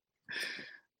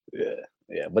nigga.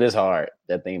 Yeah, but it's hard.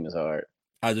 That theme is hard.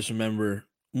 I just remember,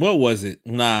 what was it?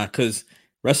 Because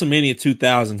WrestleMania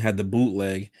 2000 had the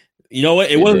bootleg. You know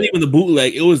what? It wasn't even the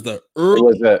bootleg. It was the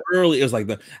early. It was like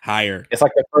the higher. It's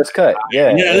like the first cut.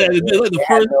 Yeah.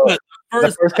 The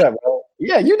first cut, bro.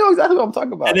 Yeah, you know exactly what I'm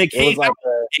talking about. And it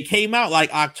came out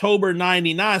like October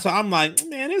 99. So I'm like,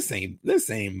 man, this ain't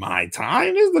my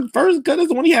time. This is the first cut. This is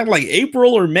the one he had like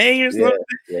April or May or something.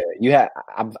 Yeah. You had.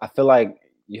 I feel like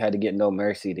you had to get No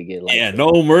Mercy to get like. Yeah,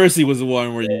 No Mercy was the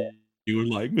one where you were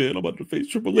like, man, I'm about to face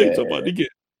Triple H. I'm about to get.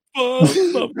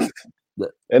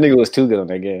 That nigga was too good on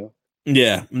that game.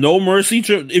 Yeah, No Mercy.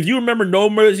 If you remember No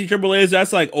Mercy Triple H,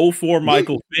 that's like 04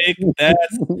 Michael Vick.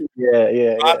 That's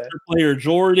player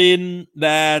Jordan.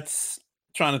 That's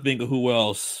trying to think of who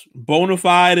else.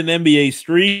 Bonafide and NBA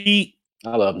Street.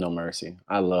 I love No Mercy.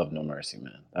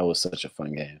 Man. That was such a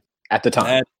fun game at the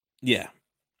time.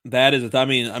 That is. I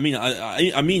mean, I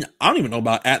don't even know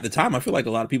about at the time. I feel like a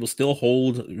lot of people still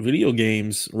hold video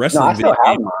games, wrestling video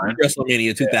games,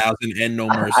 WrestleMania 2000 and No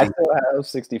Mercy. I still have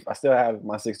 60. I still have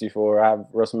my 64. I have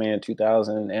WrestleMania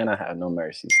 2000, and I have No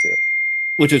Mercy still.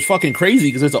 Which is fucking crazy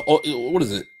because it's what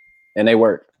is it? And they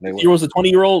work. It was a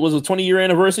 20-year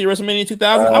anniversary of WrestleMania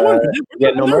 2000.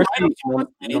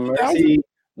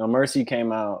 No Mercy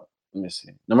came out. Let me see.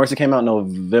 No Mercy came out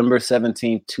November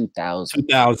 17, 2000.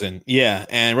 2000, yeah.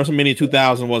 And WrestleMania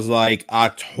 2000 was like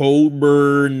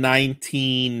October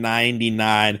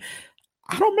 1999.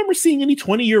 I don't remember seeing any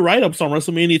 20-year write-ups on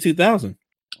WrestleMania 2000.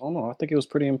 Oh, no. I think it was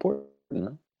pretty important.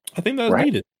 Man. I think that was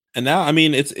needed. And now, I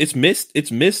mean, it's missed.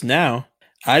 It's missed now.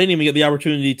 I didn't even get the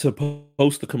opportunity to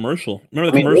post the commercial.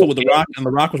 Remember the commercial with The Rock? And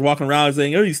The Rock was walking around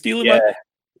saying, oh, he's stealing my...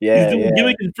 Yeah,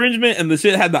 gimmick infringement, and the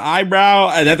shit had the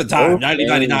eyebrow. And at the time,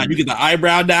 1999, you get the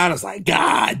eyebrow down. It's like,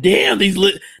 God damn, these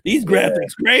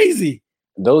graphics crazy.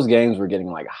 Those games were getting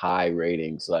like high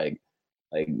ratings. Like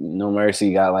Like No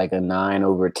Mercy got like a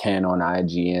 9/10 on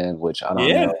IGN, which I don't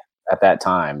Yeah. know at that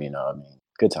time. You know, I mean,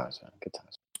 good times, man. Good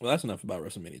times. Well, that's enough about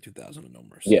WrestleMania 2000 and No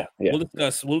Mercy. Yeah.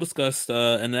 We'll discuss.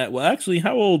 And that. Well, actually,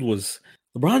 how old was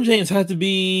LeBron James? Had to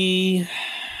be,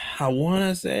 I want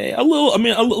to say a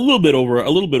little bit over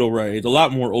our age. A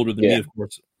lot more older than me, of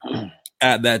course,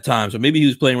 at that time. So maybe he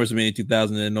was playing WrestleMania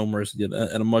 2000 and No Mercy at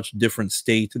a much different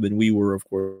state than we were, of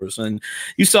course. And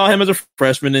you saw him as a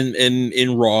freshman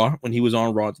in Raw when he was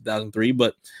on Raw in 2003.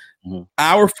 But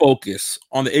our focus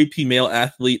on the AP Male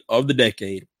Athlete of the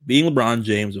Decade, being LeBron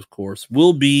James, of course,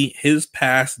 will be his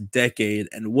past decade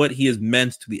and what he has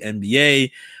meant to the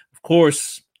NBA. Of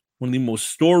course, one of the most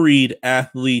storied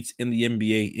athletes in the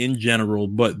NBA in general,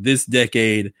 but this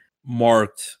decade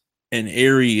marked an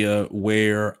area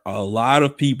where a lot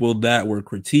of people that were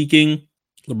critiquing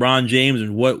LeBron James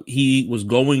and what he was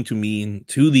going to mean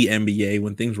to the NBA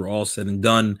when things were all said and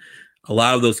done, a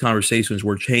lot of those conversations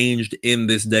were changed in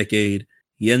this decade.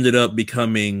 He ended up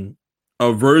becoming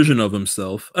a version of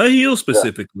himself, a heel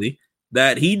specifically,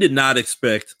 that he did not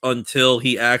expect until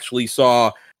he actually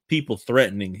saw people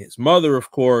threatening his mother, of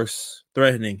course,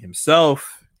 threatening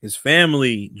himself, his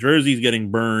family, jerseys getting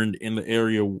burned in the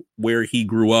area where he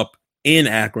grew up in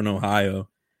Akron, Ohio.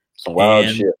 Some wild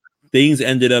shit. Things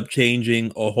ended up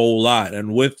changing a whole lot.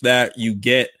 And with that, you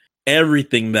get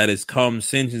everything that has come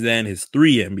since then, his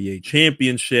 3 NBA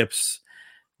championships,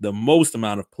 the most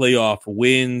amount of playoff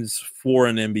wins for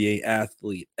an NBA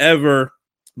athlete ever,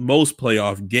 most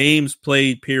playoff games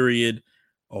played, period.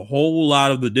 A whole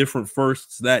lot of the different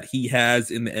firsts that he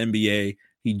has in the NBA.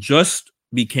 He just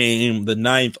became the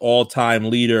 9th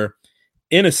all-time leader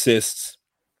in assists,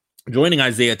 joining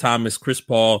Isaiah Thomas, Chris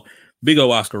Paul, Big O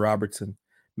Oscar Robertson,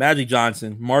 Magic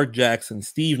Johnson, Mark Jackson,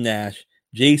 Steve Nash,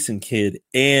 Jason Kidd,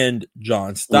 and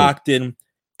John Stockton.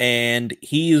 And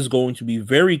he is going to be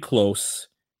very close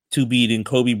to beating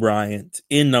Kobe Bryant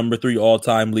in number 3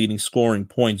 all-time leading scoring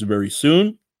points very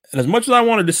soon. And as much as I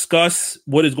want to discuss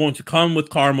what is going to come with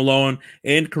Karl Malone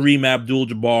and Kareem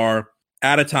Abdul-Jabbar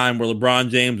at a time where LeBron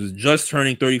James is just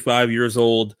turning 35 years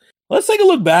old, let's take a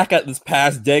look back at this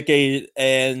past decade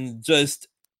and just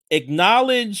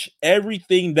acknowledge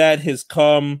everything that has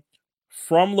come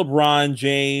from LeBron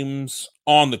James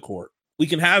on the court. We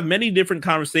can have many different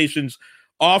conversations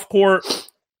off court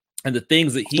and the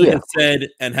things that he has said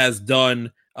and has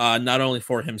done, not only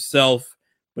for himself,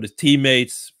 but his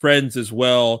teammates, friends as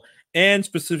well, and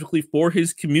specifically for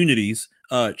his communities,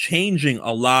 changing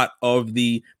a lot of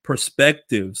the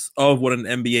perspectives of what an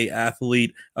NBA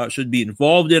athlete should be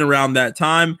involved in around that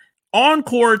time. On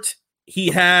court, he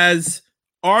has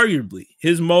arguably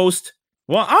his most,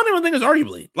 well, I don't even think it's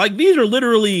arguably, like these are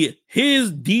literally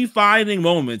his defining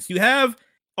moments. You have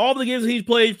all the games he's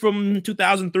played from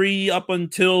 2003 up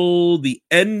until the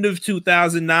end of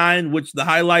 2009, which the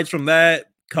highlights from that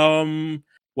come,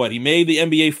 he made the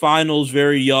NBA Finals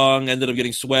very young, ended up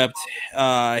getting swept.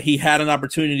 He had an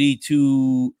opportunity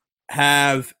to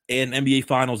have an NBA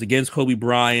Finals against Kobe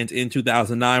Bryant in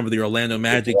 2009 where the Orlando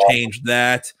Magic changed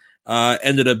that.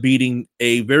 Ended up beating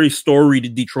a very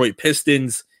storied Detroit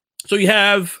Pistons. So you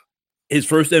have his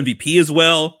first MVP as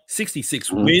well,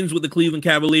 66 wins with the Cleveland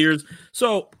Cavaliers.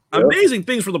 So amazing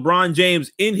things for LeBron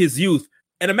James in his youth.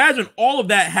 And imagine all of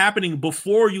that happening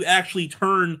before you actually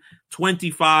turn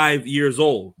 25 years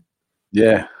old.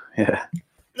 Yeah.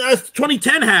 Now,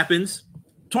 2010 happens,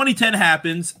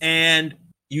 and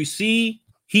you see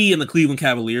he and the Cleveland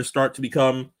Cavaliers start to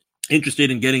become interested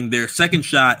in getting their second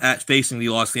shot at facing the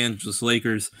Los Angeles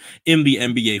Lakers in the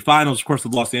NBA Finals. Of course, the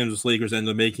Los Angeles Lakers end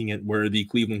up making it where the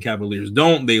Cleveland Cavaliers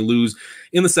don't. They lose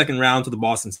in the second round to the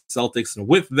Boston Celtics, and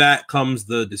with that comes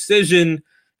the decision,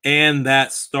 and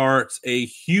that starts a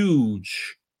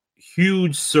huge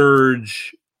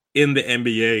surge in the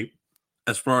NBA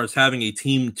as far as having a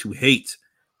team to hate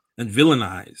and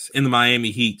villainize in the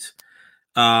Miami Heat.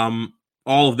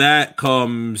 All of that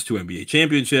comes to NBA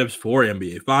championships, 4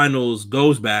 NBA finals,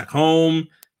 goes back home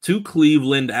to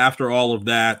Cleveland after all of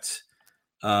that,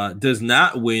 does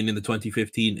not win in the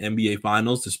 2015 NBA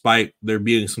finals, despite there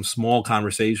being some small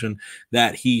conversation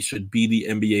that he should be the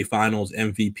NBA finals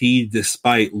MVP,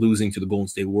 despite losing to the Golden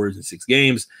State Warriors in 6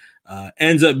 games.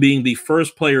 Ends up being the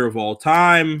first player of all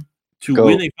time to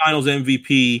win a finals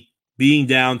MVP, being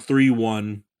down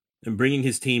 3-1 and bringing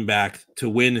his team back to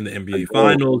win in the NBA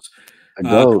finals.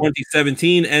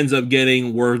 2017 ends up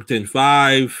getting worked in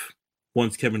 5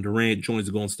 once Kevin Durant joins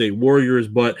the Golden State Warriors,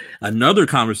 but another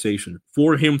conversation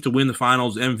for him to win the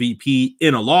finals MVP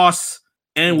in a loss.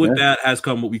 And with that has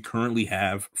come what we currently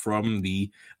have from the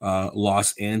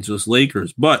Los Angeles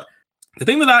Lakers. But The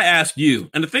thing that I asked you,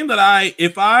 and the thing that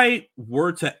if I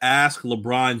were to ask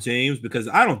LeBron James, because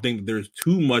I don't think that there's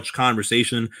too much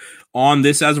conversation on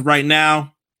this as of right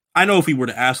now. I know if we were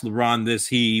to ask LeBron this,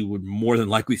 he would more than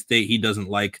likely state he doesn't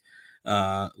like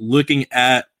looking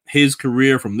at his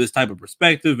career from this type of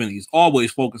perspective, and he's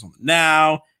always focused on the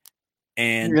now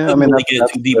and doesn't really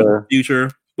get too deep in the future.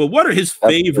 But what are his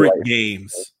favorite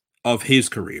games of his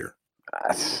career?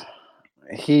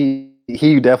 He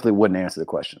definitely wouldn't answer the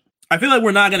question. I feel like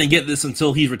we're not going to get this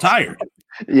until he's retired.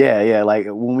 Yeah. Like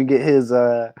when we get his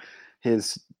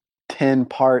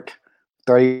 10-part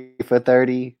 30 for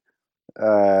 30,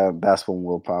 that's when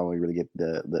we'll probably really get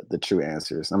the true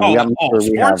answers. I mean,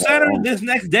 Sports Center this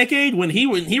next decade when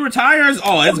he retires.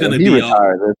 Oh, it's going to be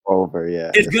retired. It's over.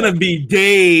 Yeah, it's going to be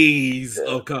days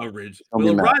of coverage.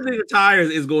 When LeBron retires,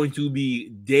 is going to be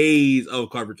days of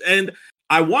coverage. And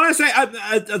I want to say,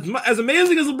 as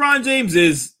amazing as LeBron James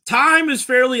is, time is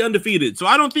fairly undefeated. So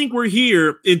I don't think we're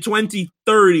here in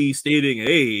 2030 stating,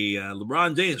 "Hey,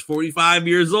 LeBron James, 45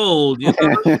 years old." You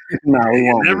know? No, we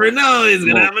won't. You never know; he's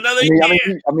gonna have another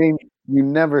year. I mean, you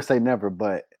never say never,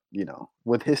 but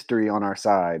with history on our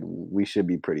side, we should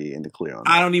be pretty in the clear on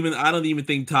that. I don't even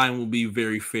think time will be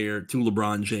very fair to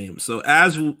LeBron James. So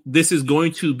as this is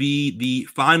going to be the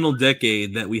final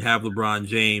decade that we have LeBron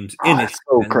James in it. It's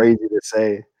so crazy to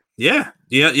say. Yeah.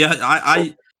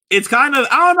 It's kind of,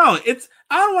 I don't know.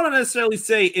 I don't want to necessarily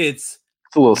say it's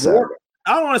a little sad.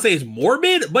 I don't want to say it's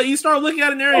morbid, but you start looking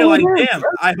at an area damn,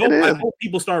 I hope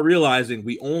people start realizing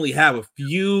we only have a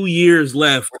few years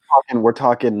left. We're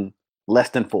talking less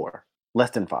than 4, less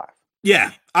than 5.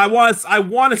 Yeah. I want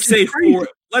to say 4.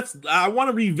 I want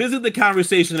to revisit the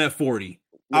conversation at 40.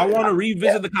 I want to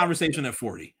revisit the conversation at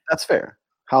 40. That's fair.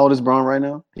 How old is Bron right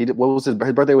now? What was his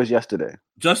birthday was yesterday.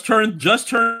 Just turned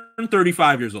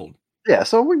 35 years old. Yeah,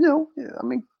 so I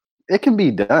mean, it can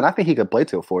be done. I think he could play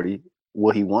till 40.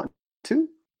 Will he want to?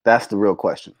 That's the real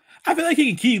question. I feel like he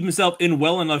can keep himself in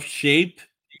well enough shape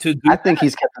to do I think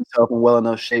he's kept himself in well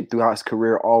enough shape throughout his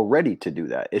career already to do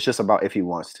that. It's just about if he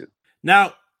wants to.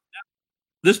 Now,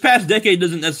 this past decade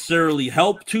doesn't necessarily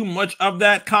help too much of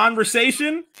that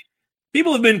conversation.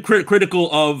 People have been critical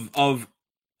of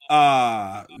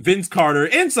Vince Carter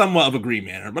in somewhat of a green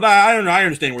manner, but I don't know. I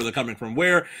understand where they're coming from.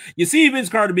 Where you see Vince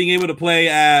Carter being able to play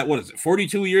at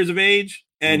 42 years of age,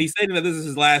 and he's saying that this is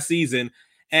his last season,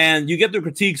 and you get the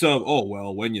critiques of, oh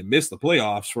well, when you miss the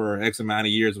playoffs for X amount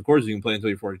of years, of course you can play until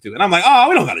you're 42. And I'm like, oh,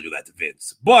 we don't got to do that to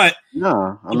Vince. But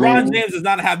LeBron James does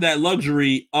not have that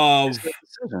luxury of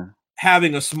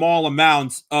having a small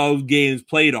amount of games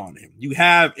played on him. You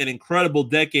have an incredible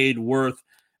decade worth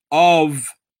of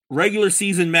regular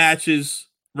seasons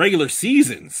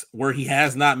where he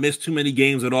has not missed too many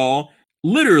games at all.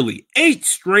 Literally 8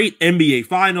 straight NBA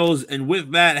finals. And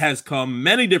with that has come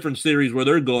many different series where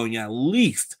they're going at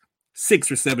least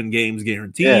 6 or 7 games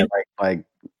guaranteed. Yeah, like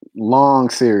long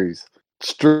series,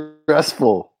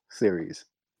 stressful series.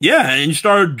 Yeah, and you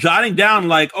start jotting down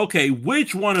like, okay,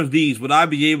 which one of these would I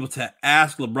be able to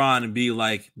ask LeBron and be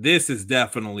like, this is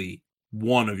definitely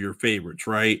one of your favorites,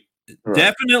 right?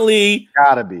 Definitely.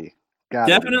 Gotta be.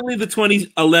 Definitely the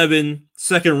 2011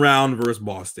 second round versus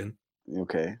Boston.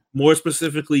 Okay. More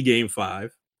specifically, Game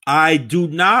 5. I do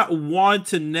not want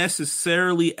to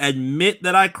necessarily admit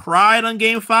that I cried on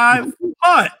Game 5,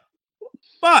 but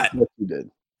yes, you did.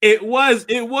 It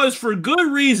was for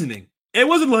good reasoning. It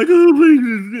wasn't like,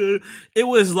 oh, it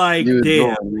was like,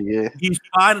 damn, he's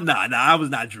fine. Nah, I was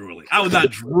not drooling. I was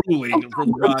not drooling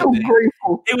from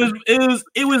LeBron.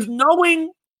 It was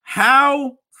knowing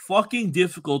how fucking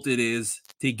difficult it is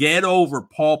to get over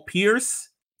Paul Pierce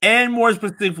and more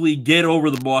specifically get over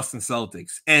the Boston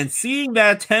Celtics. And seeing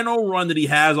that 10-0 run that he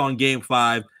has on Game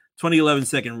 5, 2011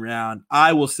 second round,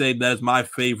 I will say that is my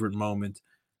favorite moment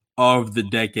of the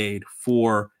decade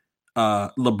for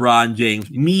LeBron James.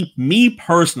 Me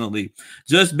personally,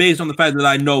 just based on the fact that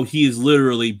I know he is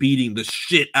literally beating the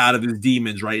shit out of his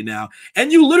demons right now.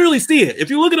 And you literally see it. If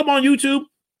you look it up on YouTube,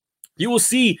 you will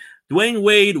see Dwayne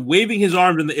Wade waving his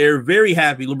arms in the air, very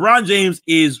happy. LeBron James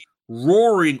is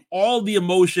roaring all the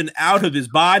emotion out of his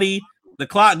body. The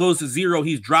clock goes to 0.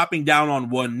 He's dropping down on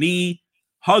one knee,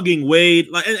 hugging Wade.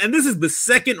 And this is the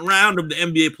second round of the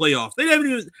NBA playoffs.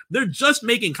 They're just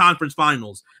making conference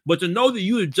finals. But to know that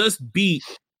you have just beat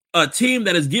a team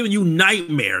that has given you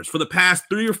nightmares for the past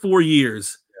 3 or 4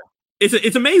 years,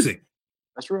 it's amazing.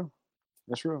 That's real.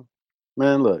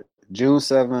 Man, look, June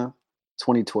 7th,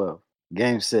 2012.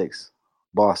 Game 6,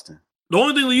 Boston. The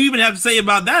only thing that you even have to say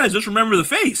about that is just remember the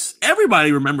face.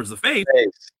 Everybody remembers the face.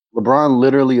 LeBron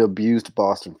literally abused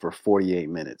Boston for 48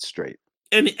 minutes straight.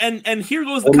 And here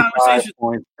goes the conversation.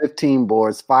 Points, 15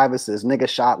 boards, 5 assists. Nigga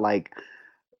shot like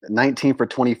 19 for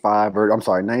 25, or I'm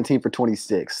sorry, 19 for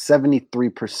 26,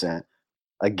 73%.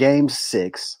 A game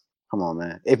 6. Come on,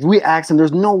 man. If we asked him,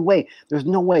 there's no way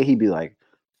he'd be like,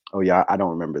 oh yeah, I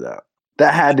don't remember that.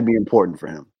 That had to be important for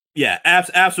him. Yeah,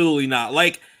 absolutely not.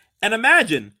 Like, and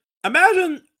imagine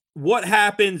what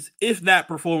happens if that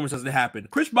performance doesn't happen.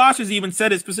 Chris Bosh has even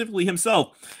said it specifically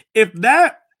himself. If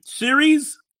that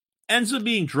series ends up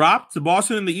being dropped to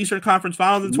Boston in the Eastern Conference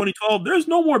Finals in 2012, there's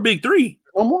no more Big Three.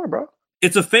 No more, bro.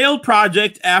 It's a failed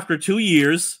project after 2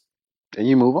 years. And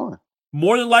you move on.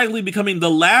 More than likely becoming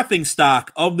the laughing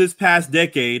stock of this past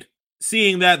decade,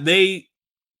 seeing that they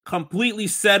completely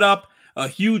set up a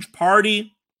huge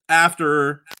party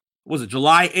after, was it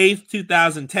July 8th,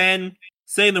 2010,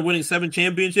 saying they're winning 7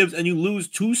 championships, and you lose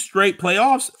 2 straight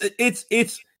playoffs.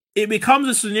 It becomes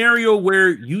a scenario where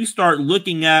you start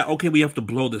looking at, okay, we have to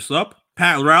blow this up.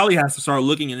 Pat Riley has to start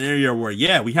looking in an area where,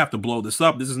 yeah, we have to blow this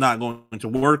up. This is not going to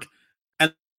work.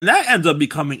 And that ends up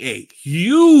becoming a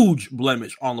huge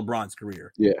blemish on LeBron's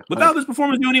career. Yeah. Without this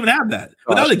performance, you don't even have that.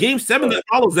 Without the Game 7 that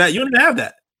follows that, you don't even have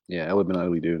that. Yeah, that would have been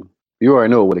ugly, dude. You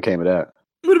already know what would have came of that.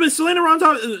 It would have been slander on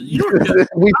top.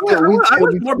 I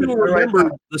wish more people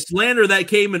remember the slander that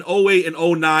came in 08 and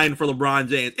 09 for LeBron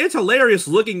James. It's hilarious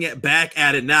looking back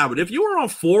at it now, but if you were on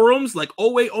forums like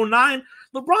 08, 09,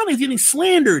 LeBron is getting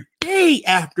slandered day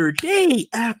after day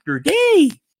after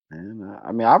day. Man,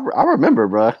 I mean, I remember,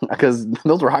 bro, because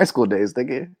those were high school days.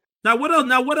 Now,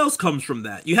 what else comes from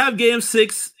that? You have Game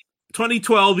 6,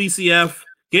 2012 ECF,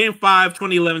 Game 5,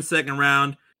 2011 second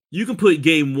round. You can put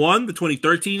Game 1, the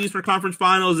 2013 Eastern Conference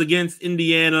Finals against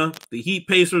Indiana. The Heat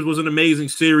Pacers was an amazing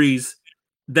series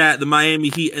that the Miami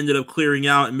Heat ended up clearing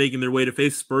out and making their way to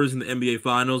face Spurs in the NBA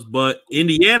Finals. But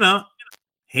Indiana,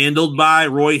 handled by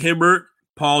Roy Hibbert,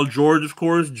 Paul George, of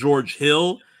course, George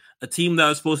Hill, a team that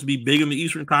was supposed to be big in the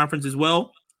Eastern Conference as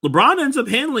well. LeBron ends up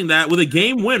handling that with a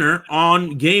game winner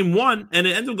on Game 1, and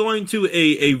it ends up going to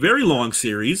a very long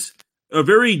series. A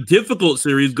very difficult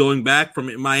series going back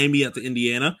from Miami out to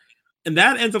Indiana. And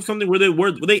that ends up something where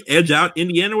they edge out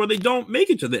Indiana, where they don't make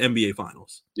it to the NBA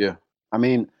Finals. Yeah. I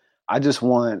mean, I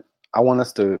want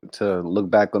us to look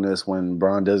back on this when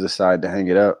Bron does decide to hang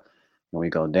it up. And we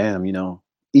go, damn,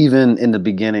 even in the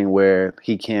beginning where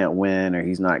he can't win or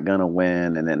he's not going to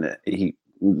win, and then he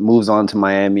moves on to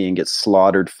Miami and gets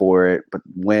slaughtered for it, but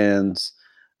wins.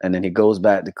 And then he goes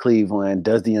back to Cleveland,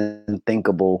 does the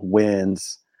unthinkable,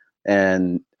 wins.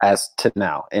 And as to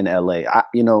now in LA,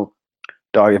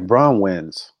 dog, if Bron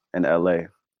wins in LA,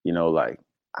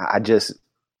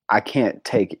 I can't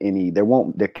take any, there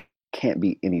can't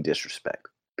be any disrespect,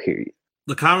 period.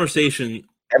 The conversation.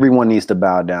 Everyone needs to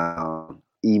bow down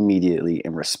immediately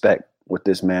and respect what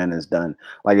this man has done.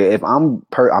 Like if I'm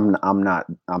not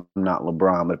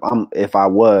LeBron, but if I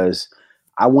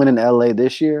win in LA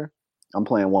this year, I'm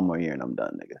playing one more year and I'm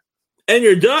done, nigga. And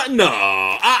you're done? No,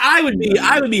 I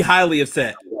would be highly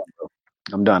upset.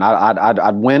 I'm done.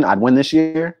 I'd win this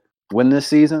year, win this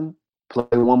season, play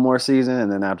one more season,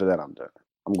 and then after that, I'm done.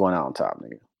 I'm going out on top,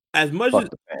 nigga. As much fuck as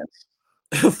the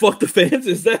fans. Fuck the fans.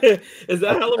 Is that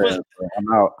how LeBron?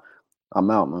 I'm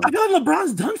out, man. I feel like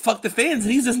LeBron's done. Fuck the fans.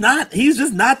 He's just not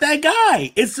that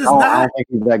guy. It's just not. I don't think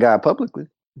he's that guy publicly.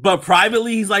 But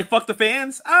privately, he's like, fuck the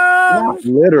fans. Not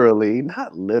literally.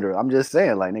 I'm just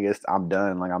saying, like, nigga, I'm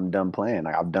done. Like, I'm done playing.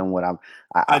 Like, I've done what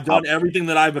I've done everything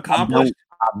that I've accomplished.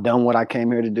 I've done what I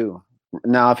came here to do.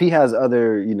 Now, if he has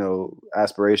other,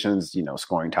 aspirations,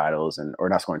 scoring titles or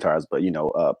not scoring titles, but,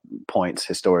 points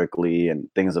historically and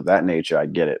things of that nature, I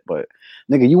get it. But,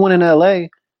 nigga, you won in LA.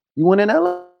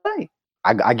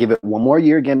 I give it one more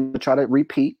year again to try to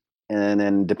repeat. And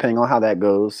then depending on how that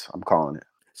goes, I'm calling it.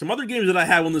 Some other games that I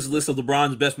have on this list of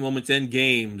LeBron's best moments and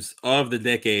games of the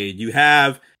decade. You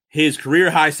have his career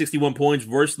high 61 points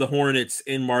versus the Hornets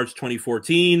in March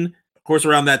 2014. Of course,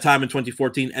 around that time in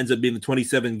 2014 ends up being the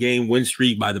 27-game win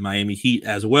streak by the Miami Heat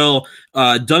as well.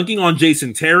 Dunking on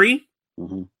Jason Terry.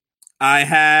 Mm-hmm. I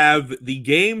have the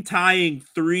game-tying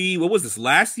 3. What was this,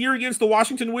 last year against the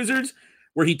Washington Wizards,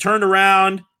 where he turned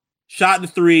around, shot the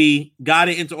 3, got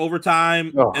it into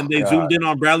overtime, and they zoomed in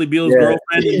on Bradley Beal's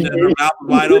girlfriend, and her mouth was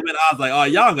wide open. I was like, oh,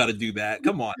 y'all got to do that.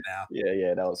 Come on now.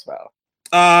 Yeah, that was foul.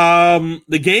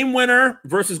 The game winner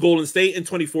versus Golden State in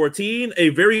 2014, a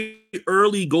very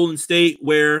early Golden State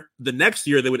where the next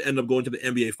year they would end up going to the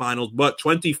NBA Finals. But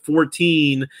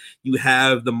 2014, you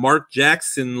have the Mark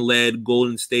Jackson-led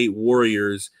Golden State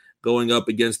Warriors going up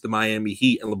against the Miami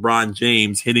Heat and LeBron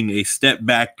James hitting a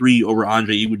step-back 3 over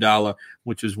Andre Iguodala,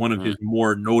 which is one of his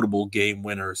more notable game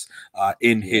winners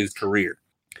in his career.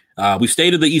 We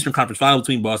stayed in the Eastern Conference Final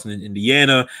between Boston and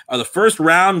Indiana. The first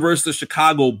round versus the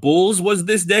Chicago Bulls was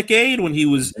this decade when he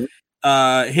was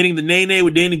hitting the nay-nay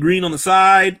with Danny Green on the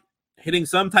side, hitting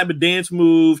some type of dance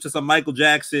move to some Michael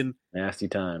Jackson. Nasty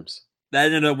times. That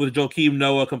ended up with Joakim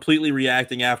Noah completely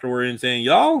reacting afterward and saying,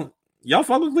 y'all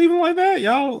fuck with Cleveland like that?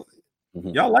 Y'all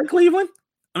like Cleveland?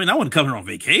 I mean, I wouldn't come here on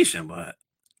vacation, but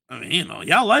I mean,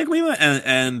 y'all like Cleveland?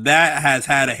 And that has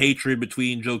had a hatred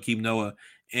between Joakim Noah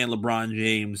and LeBron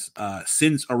James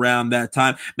since around that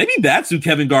time. Maybe that's who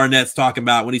Kevin Garnett's talking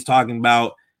about when he's talking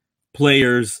about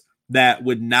players that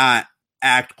would not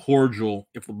act cordial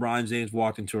if LeBron James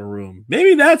walked into a room.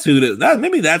 Maybe that's who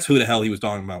the hell he was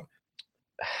talking about.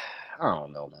 I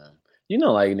don't know, man.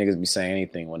 Like niggas be saying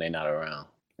anything when they're not around.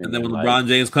 And then when LeBron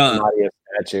James comes,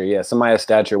 somebody of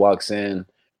stature walks in,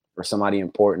 or somebody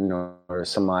important, or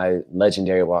somebody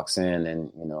legendary walks in,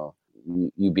 and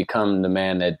you become the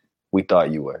man that we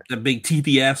thought you were. That big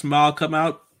teethy ass smile come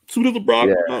out. Soon as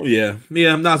LeBron come out. Yeah,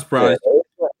 I'm not surprised.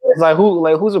 It's like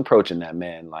who's approaching that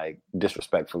man like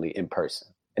disrespectfully in person,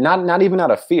 and not even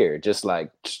out of fear, just like,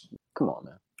 come on,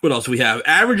 man. What else do we have?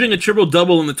 Averaging a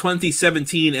triple-double in the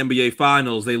 2017 NBA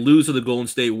Finals. They lose to the Golden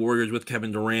State Warriors with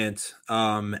Kevin Durant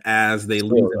as they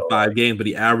lose in 5 games, but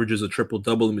he averages a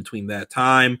triple-double in between that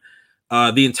time.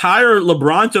 The entire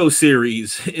LeBronto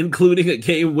series, including a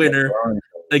game winner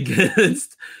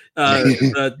against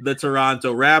the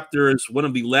Toronto Raptors, one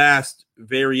of the last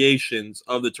variations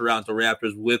of the Toronto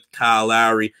Raptors with Kyle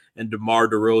Lowry and DeMar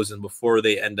DeRozan before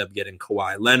they end up getting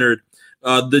Kawhi Leonard.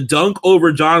 The dunk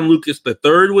over John Lucas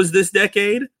III was this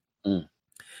decade.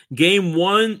 Games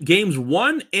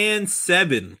 1 and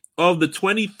 7 of the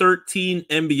 2013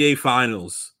 NBA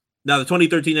Finals. Now, the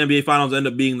 2013 NBA Finals end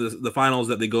up being the finals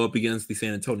that they go up against the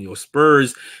San Antonio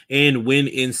Spurs and win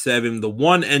in 7. The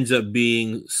one ends up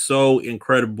being so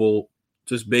incredible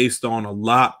just based on a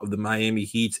lot of the Miami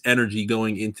Heat's energy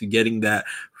going into getting that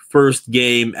first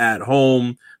game at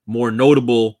home. More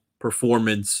notable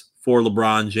performance for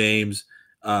LeBron James.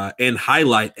 And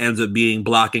highlight ends up being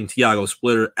blocking Tiago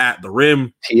Splitter at the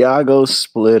rim. Tiago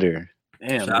Splitter.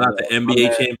 Damn, shout out to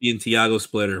NBA champion Tiago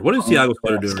Splitter. What is Tiago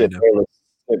Splitter doing right now?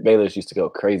 Skip Bayless used to go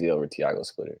crazy over Tiago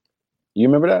Splitter. You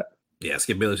remember that? Yeah,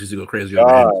 Skip Bayless used to go crazy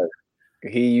over him.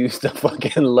 He used to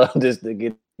fucking love this to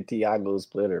get Tiago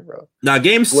Splitter, bro. Now,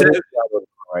 game 7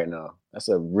 right now. That's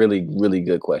a really, really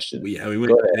good question. Yeah, I'm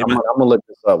gonna look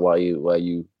this up while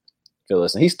you feel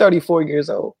listen. He's 34 years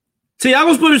old.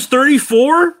 Tiago Splitter's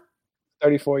 34?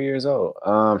 34 years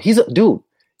old. He's a dude.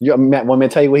 Want me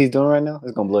to tell you what he's doing right now?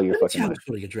 It's gonna blow your fucking mind.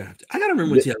 Get drafted. I gotta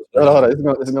remember what Tiago Splitter. Hold on,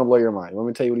 it's gonna blow your mind. Want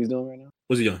me to tell you what he's doing right now?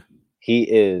 What's he doing? He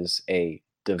is a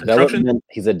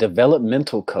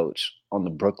developmental coach on the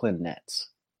Brooklyn Nets.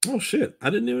 Oh shit! I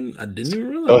didn't even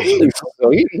realize. He's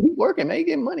working, man. He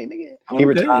getting money, nigga. He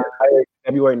retired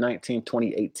February 19,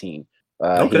 2018. He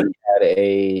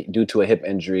had due to a hip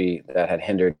injury that had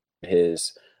hindered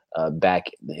his back.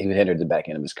 He hindered the back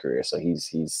end of his career, so he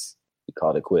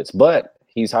called it quits. But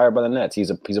he's hired by the Nets. He's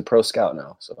a pro scout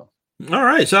now. So all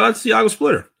right, shout out to Tiago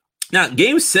Splitter. Now,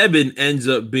 Game 7 ends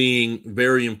up being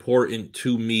very important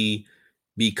to me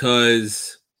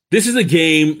because this is a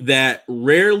game that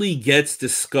rarely gets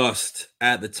discussed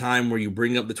at the time where you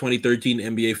bring up the 2013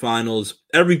 NBA Finals.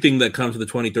 Everything that comes to the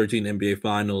 2013 NBA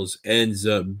Finals ends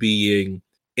up being,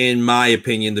 in my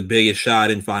opinion, the biggest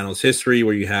shot in Finals history,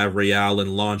 where you have Ray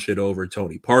Allen launch it over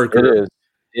Tony Parker.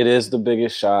 It is the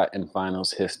biggest shot in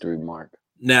Finals history, Mark.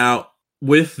 Now,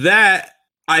 with that,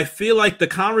 I feel like the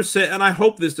conversation, and I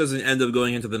hope this doesn't end up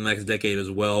going into the next decade as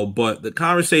well, but the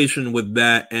conversation with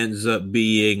that ends up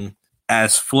being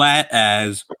as flat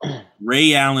as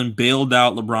Ray Allen bailed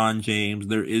out LeBron James.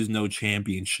 There is no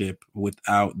championship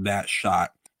without that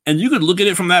shot. And you could look at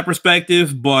it from that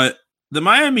perspective, but the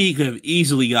Miami Heat could have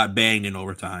easily got banged in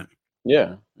overtime.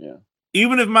 Yeah.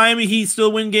 Even if Miami Heat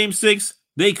still win Game 6,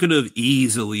 they could have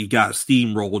easily got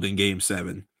steamrolled in Game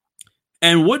 7.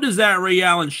 And what does that Ray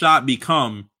Allen shot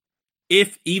become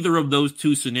if either of those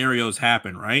two scenarios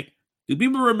happen, right? Do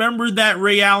people remember that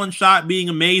Ray Allen shot being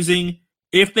amazing?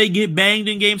 If they get banged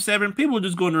in Game 7, people are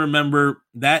just going to remember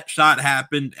that shot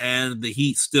happened and the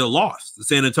Heat still lost. The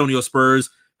San Antonio Spurs,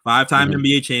 5-time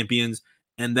NBA champions,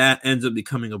 and that ends up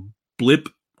becoming a blip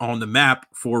on the map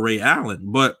for Ray Allen.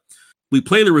 But we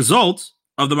play the results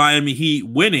of the Miami Heat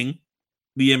winning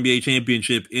the NBA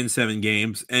championship in 7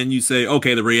 games, and you say,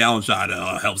 okay, the Ray Allen shot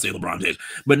helps save LeBron James.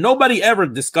 But nobody ever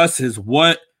discusses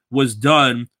what was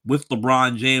done with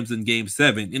LeBron James in Game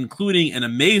 7, including an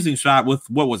amazing shot with,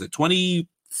 what was it,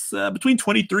 between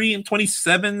 23 and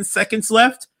 27 seconds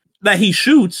left that he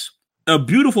shoots a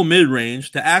beautiful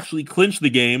mid-range to actually clinch the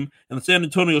game, and the San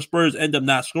Antonio Spurs end up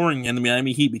not scoring, and the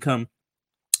Miami Heat become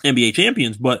NBA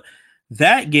champions. But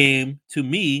that game, to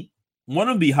me, one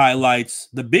of the highlights,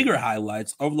 the bigger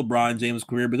highlights of LeBron James'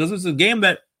 career, because it's a game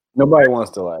that nobody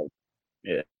wants to like.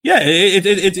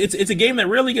 It's a game that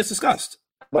rarely gets discussed.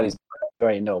 Nobody's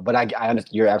right, no, but I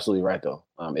understand. You're absolutely right, though.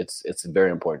 It's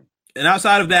very important. And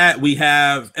outside of that, we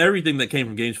have everything that came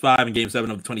from Games 5 and Game 7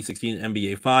 of the 2016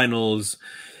 NBA Finals.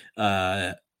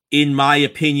 In my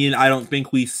opinion, I don't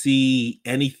think we see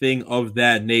anything of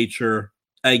that nature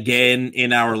again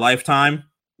in our lifetime.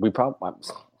 We probably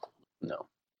no.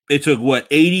 It took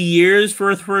 80 years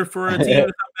for a team to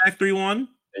come back 3-1.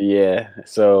 Yeah,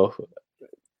 so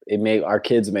our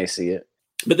kids may see it,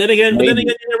 but then again, you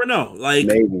never know. Like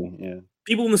maybe, yeah.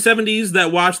 People in the 70s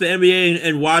that watched the NBA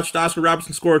and watched Oscar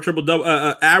Robertson score a triple-double,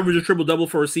 average a triple-double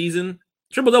for a season.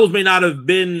 Triple-doubles may not have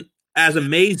been as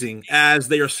amazing as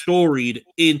they are storied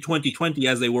in 2020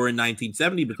 as they were in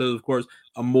 1970, because, of course,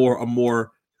 a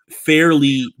more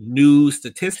fairly new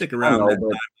statistic around that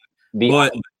time.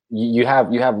 But you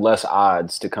have less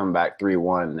odds to come back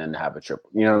 3-1 than to have a triple.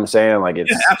 You know what I'm saying? Like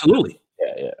it's absolutely.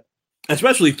 Yeah.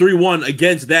 Especially 3-1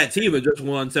 against that team that just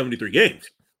won 73 games.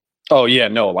 Oh, yeah,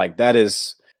 no, like that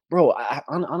is, bro,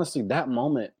 honestly, that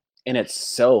moment in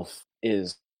itself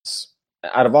is,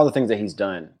 out of all the things that he's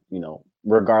done,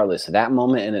 regardless, that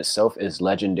moment in itself is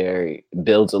legendary,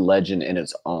 builds a legend in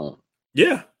its own.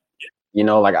 Yeah.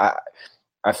 Like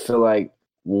I feel like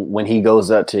when he goes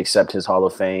up to accept his Hall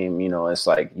of Fame, it's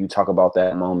like you talk about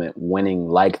that moment, winning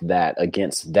like that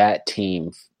against that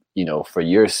team, for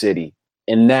your city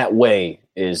in that way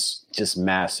is just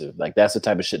massive. Like that's the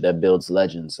type of shit that builds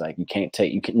legends. Like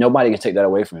nobody can take that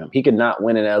away from him. He could not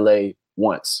win in LA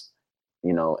once,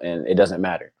 and it doesn't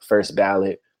matter. First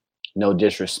ballot, no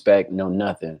disrespect, no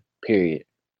nothing, period.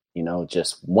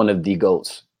 Just one of the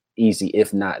GOATs, easy,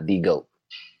 if not the GOAT.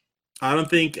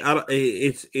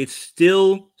 It's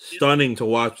still stunning to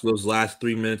watch those last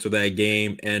 3 minutes of that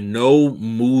game, and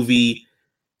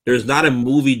there's not a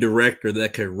movie director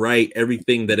that could write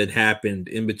everything that had happened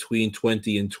in between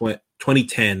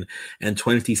 2010 and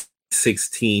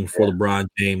 2016 for LeBron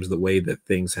James, the way that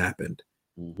things happened.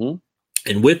 Mm-hmm.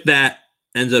 And with that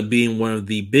ends up being one of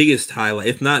the biggest highlight,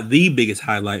 if not the biggest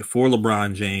highlight for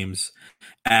LeBron James,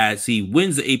 as he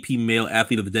wins the AP Male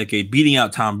Athlete of the Decade, beating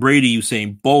out Tom Brady,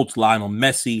 Usain Bolt, Lionel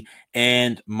Messi,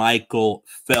 and Michael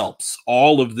Phelps.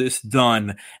 All of this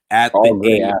done at all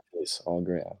great athletes.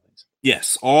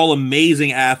 Yes, all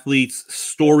amazing athletes,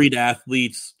 storied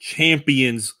athletes,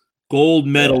 champions, gold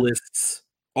medalists,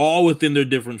 all within their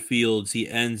different fields. He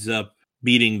ends up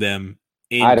beating them.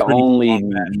 I'd only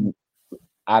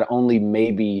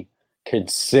maybe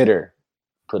consider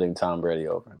putting Tom Brady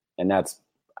over him. And that's,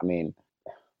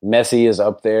 Messi is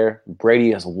up there.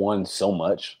 Brady has won so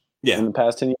much in the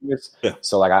past 10 years. Yeah.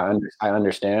 So like I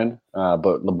understand.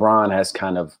 But LeBron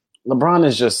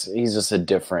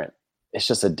it's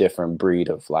just a different breed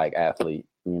of like athlete,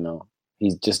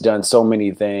 He's just done so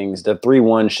many things. The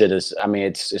 3-1 shit is,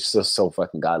 it's just so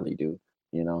fucking godly, dude.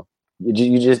 You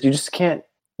just can't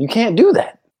do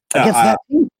that against that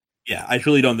team. Yeah, I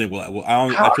truly don't think we'll.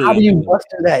 How do you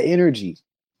muster that energy?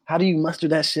 How do you muster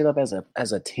that shit up as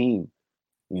a team?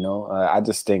 I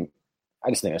just think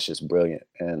that's just brilliant,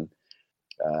 and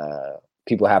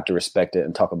people have to respect it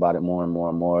and talk about it more and more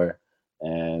and more.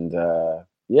 And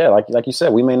yeah, like you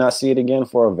said, we may not see it again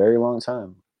for a very long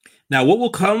time. Now, what will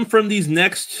come from these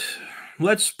next?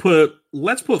 Let's put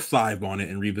 5 on it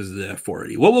and revisit that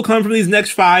 40. What will come from these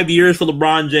next 5 years for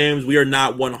LeBron James? We are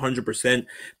not 100%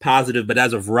 positive, but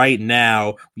as of right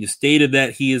now, we stated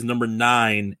that he is number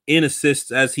 9 in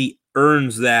assists as he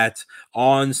earns that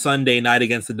on Sunday night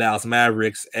against the Dallas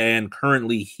Mavericks, and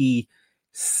currently he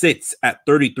sits at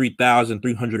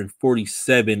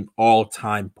 33,347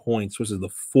 all-time points, which is the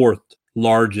 4th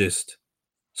largest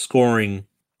scoring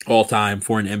all-time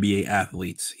for an NBA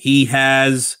athlete. He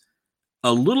has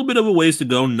a little bit of a ways to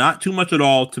go, not too much at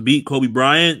all, to beat Kobe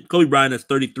Bryant. Kobe Bryant has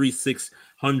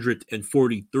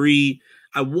 33,643.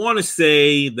 I want to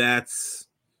say that's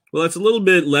a little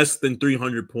bit less than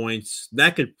 300 points.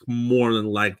 That could more than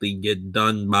likely get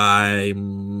done by,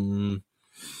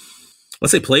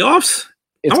 let's say, playoffs.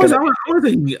 I want to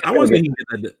say he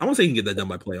can get that done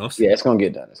by playoffs. Yeah, it's going to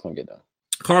get done.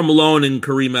 Karl Malone and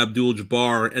Kareem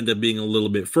Abdul-Jabbar end up being a little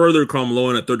bit further. Karl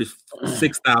Malone at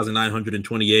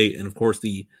 36,928, and of course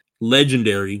the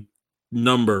legendary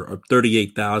number of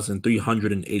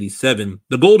 38,387,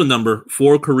 the golden number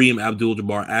for Kareem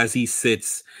Abdul-Jabbar as he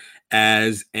sits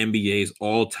as NBA's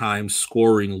all-time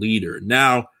scoring leader.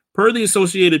 Now, Per the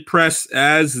Associated Press,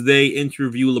 as they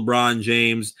interview LeBron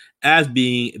James as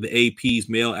being the AP's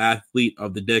male athlete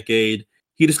of the decade,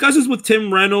 he discusses with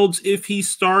Tim Reynolds if he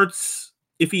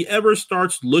ever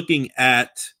starts looking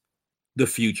at the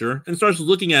future and starts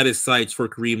looking at his sights for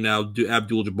Kareem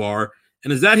Abdul-Jabbar,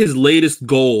 and is that his latest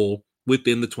goal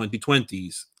within the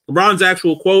 2020s? LeBron's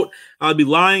actual quote, "I'd be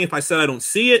lying if I said I don't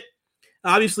see it.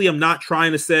 Obviously, I'm not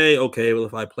trying to say, okay, well,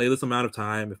 if I play this amount of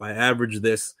time, if I average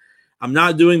this, I'm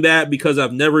not doing that because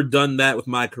I've never done that with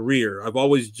my career. I've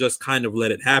always just kind of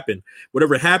let it happen.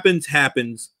 Whatever happens,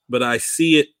 happens, but I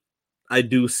see it. I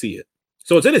do see it."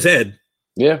 So it's in his head.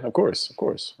 Yeah, of course.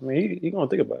 I mean, he's going to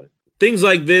think about it. Things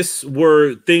like this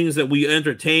were things that we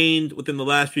entertained within the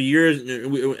last few years,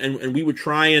 and we would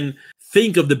try and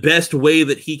think of the best way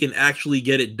that he can actually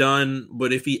get it done.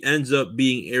 But if he ends up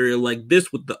being area like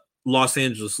this with the Los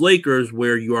Angeles Lakers,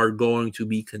 where you are going to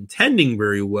be contending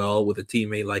very well with a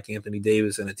teammate like Anthony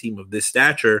Davis and a team of this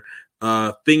stature,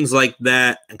 things like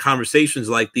that and conversations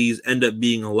like these end up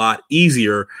being a lot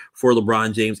easier for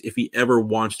LeBron James if he ever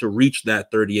wants to reach that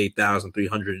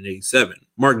 38,387.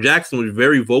 Mark Jackson was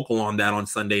very vocal on that on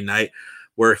Sunday night,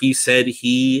 where he said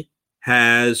he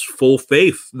has full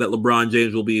faith that LeBron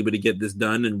James will be able to get this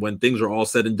done. And when things are all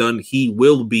said and done, he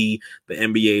will be the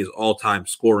NBA's all-time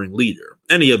scoring leader.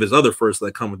 Any of his other firsts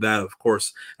that come with that, of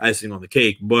course, icing on the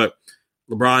cake. But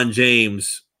LeBron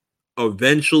James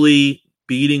eventually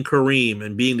beating Kareem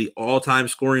and being the all-time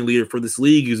scoring leader for this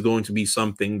league is going to be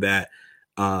something that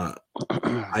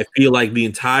I feel like the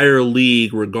entire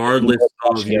league, regardless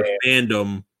of your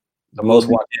fandom, the most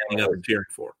watched standing up and cheering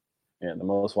for. Yeah, the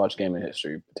most watched game in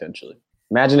history, potentially.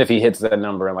 Imagine if he hits that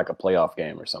number in like a playoff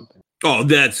game or something. Oh,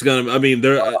 that's going to – I mean,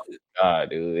 they're God,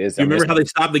 dude. You remember how they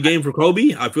stopped the game for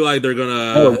Kobe? I feel like they're going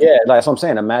to – Oh, yeah, that's what I'm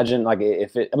saying. Imagine, like,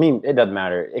 if it – I mean, it doesn't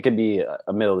matter. It could be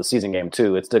a middle of the season game,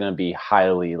 too. It's still going to be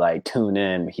highly, like, tune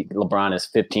in. LeBron is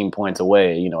 15 points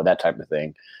away, you know, that type of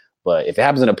thing. But if it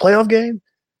happens in a playoff game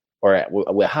or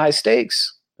with high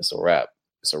stakes, it's a wrap.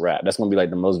 It's a wrap. That's going to be,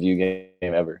 like, the most viewed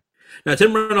game ever. Now,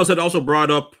 Tim Reynolds had also brought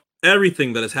up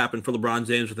everything that has happened for LeBron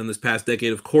James within this past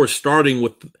decade, of course, starting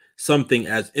with something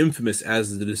as infamous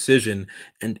as the decision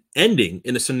and ending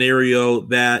in a scenario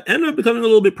that ended up becoming a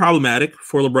little bit problematic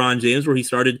for LeBron James, where he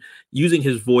started using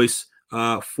his voice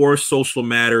for social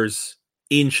matters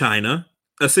in China,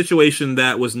 a situation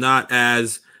that was not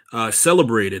as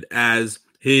celebrated as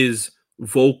his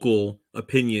vocal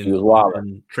opinions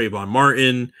on Trayvon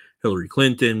Martin, Hillary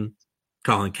Clinton,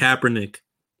 Colin Kaepernick,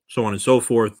 so on and so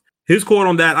forth. His quote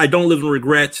on that, "I don't live in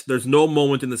regret. There's no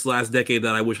moment in this last decade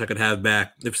that I wish I could have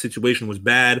back. If the situation was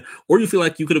bad or you feel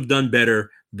like you could have done better,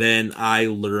 then I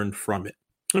learned from it."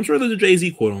 I'm sure there's a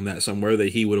Jay-Z quote on that somewhere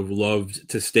that he would have loved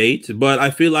to state, but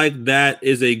I feel like that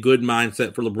is a good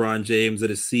mindset for LeBron James that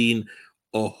has seen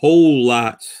a whole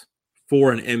lot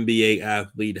for an NBA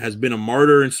athlete, has been a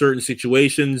martyr in certain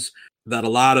situations that a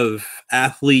lot of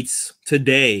athletes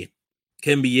today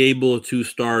can be able to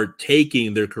start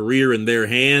taking their career in their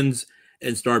hands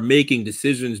and start making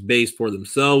decisions based for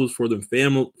themselves, for their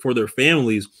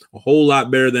families, a whole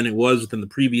lot better than it was within the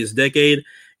previous decade.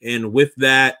 And with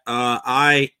that,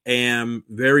 I am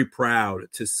very proud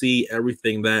to see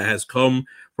everything that has come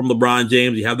from LeBron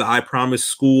James. You have the I Promise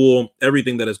School,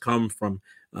 everything that has come from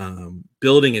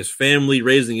building his family,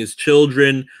 raising his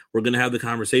children. We're going to have the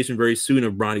conversation very soon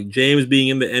of Bronny James being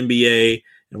in the NBA.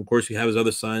 And of course, you have his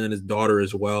other son and his daughter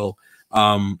as well.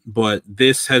 But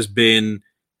this has been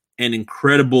an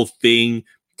incredible thing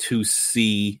to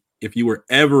see. If you were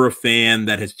ever a fan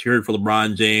that has cheered for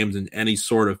LeBron James in any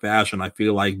sort of fashion, I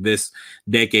feel like this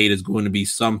decade is going to be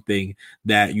something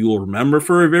that you will remember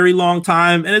for a very long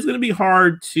time. And it's going to be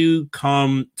hard to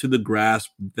come to the grasp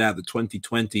that the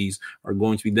 2020s are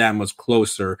going to be that much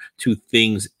closer to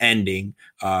things ending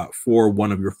for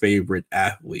one of your favorite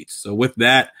athletes. So with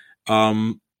that,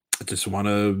 I just want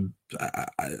to,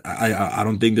 I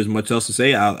don't think there's much else to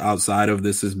say outside of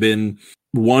this has been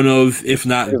one of, if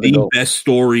not the best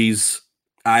stories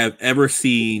I have ever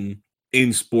seen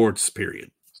in sports,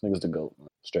 period. This nigga's the GOAT,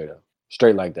 straight up.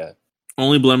 Straight like that.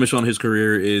 Only blemish on his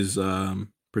career is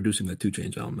producing that 2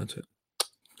 Chainz album, that's it.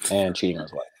 And cheating on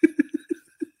his wife.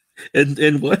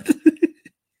 And what?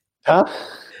 Huh?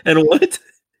 And what?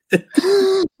 What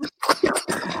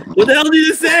the hell did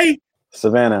you say?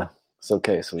 Savannah, it's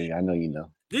okay, sweetie. I know you know.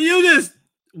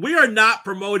 We are not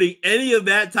promoting any of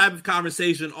that type of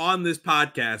conversation on this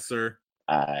podcast, sir.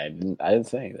 I didn't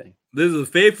say anything. This is a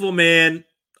faithful man,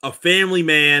 a family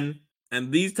man,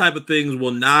 and these type of things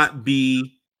will not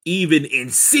be even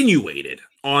insinuated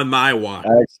on my watch.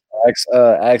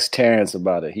 Ask Terrence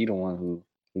about it. He the one who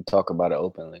talk about it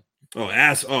openly.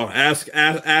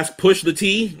 Ask push the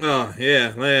T. Oh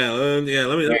yeah. Let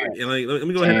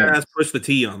me go ahead and ask push the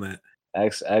T on that.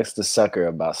 Ask the sucker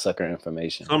about sucker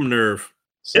information. Some nerve.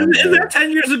 Isn't that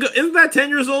 10 years ago? Isn't that 10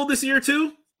 years old this year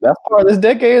too? That's part of this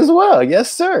decade as well.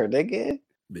 Yes, sir. Decade.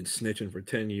 Been snitching for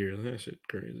 10 years. That shit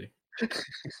crazy.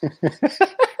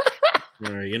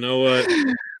 All right, you know what?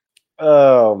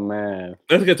 Oh man.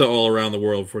 Let's get to all around the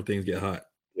world before things get hot.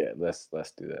 Yeah, let's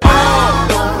do that. All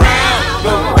around the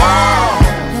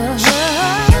world.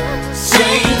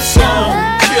 Same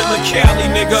song. Killer Cali,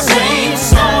 nigga. Same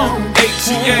song.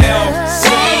 ATL.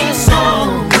 Same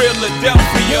song.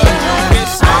 Philadelphia.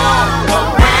 It's all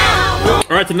around.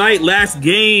 All right, tonight, last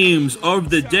games of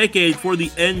the decade for the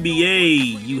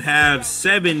NBA. You have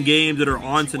 7 games that are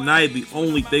on tonight. The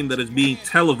only thing that is being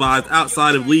televised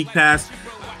outside of League Pass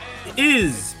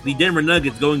is the Denver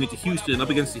Nuggets going into Houston up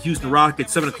against the Houston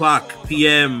Rockets, 7 o'clock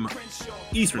p.m.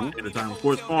 Eastern Standard Time, of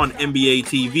course, on NBA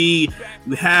TV.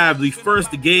 You have the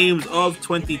first games of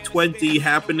 2020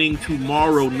 happening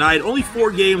tomorrow night. Only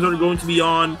 4 games are going to be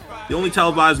on. The only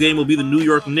televised game will be the New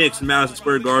York Knicks in Madison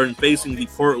Square Garden facing the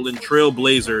Portland Trail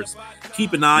Blazers.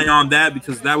 Keep an eye on that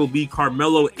because that will be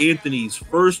Carmelo Anthony's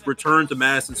first return to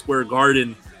Madison Square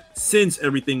Garden since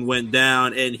everything went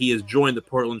down, and he has joined the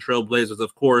Portland Trail Blazers,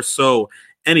 of course. So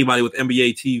anybody with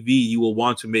NBA TV, you will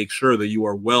want to make sure that you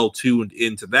are well tuned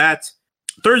into that.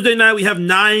 Thursday night, we have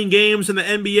 9 games in the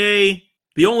NBA.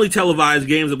 The only televised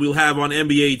games that we'll have on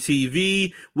NBA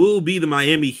TV will be the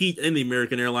Miami Heat in the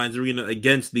American Airlines Arena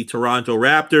against the Toronto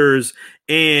Raptors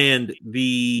and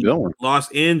the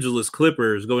Los Angeles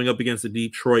Clippers going up against the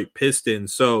Detroit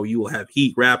Pistons. So you will have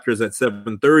Heat Raptors at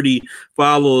 7:30,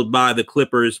 followed by the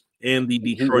Clippers and the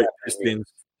Detroit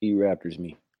Pistons. Heat Raptors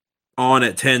me. On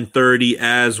at 10:30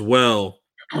 as well.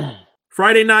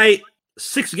 Friday night,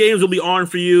 6 games will be on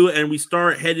for you, and we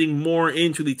start heading more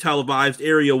into the televised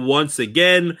area once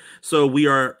again. So we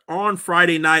are on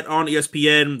Friday night on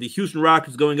ESPN. The Houston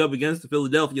Rockets going up against the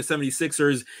Philadelphia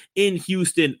 76ers in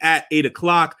Houston at 8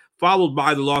 o'clock, followed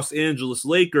by the Los Angeles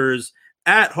Lakers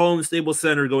at home Staples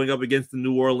Center going up against the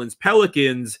New Orleans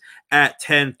Pelicans at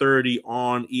 10:30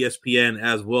 on ESPN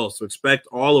as well. So expect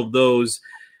all of those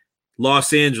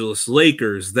Los Angeles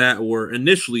Lakers that were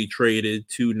initially traded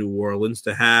to New Orleans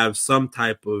to have some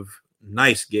type of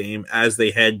nice game as they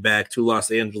head back to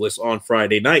Los Angeles on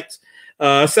Friday night.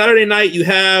 Saturday night, you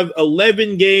have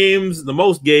 11 games, the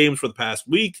most games for the past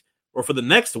week or for the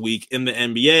next week in the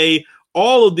NBA.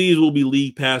 All of these will be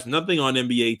League Pass, nothing on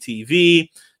NBA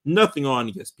TV, nothing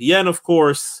on ESPN, of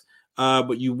course.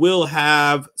 But you will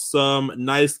have some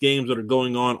nice games that are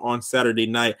going on Saturday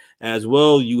night as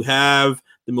well. You have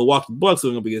the Milwaukee Bucks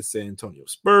going up against San Antonio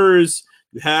Spurs.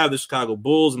 You have the Chicago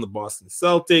Bulls and the Boston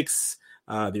Celtics,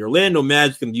 the Orlando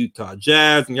Magic and the Utah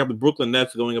Jazz, and you have the Brooklyn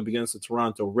Nets going up against the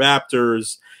Toronto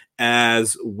Raptors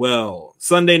as well.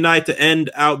 Sunday night to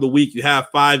end out the week, you have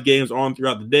 5 games on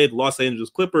throughout the day. The Los Angeles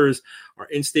Clippers are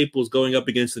in Staples going up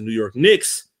against the New York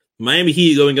Knicks. Miami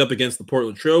Heat going up against the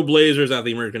Portland Trail Blazers at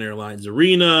the American Airlines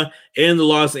Arena, and the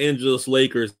Los Angeles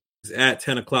Lakers at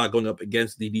 10 o'clock going up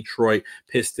against the Detroit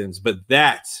Pistons. But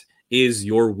that is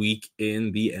your week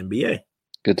in the NBA.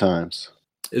 Good times.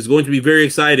 It's going to be very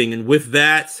exciting. And with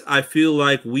that, I feel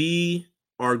like we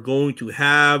are going to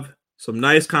have some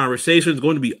nice conversations.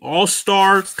 Going to be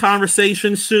all-star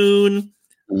conversation soon.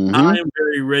 Mm-hmm. I am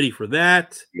very ready for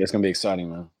that. Yeah, it's going to be exciting,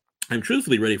 man. I'm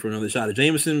truthfully ready for another shot of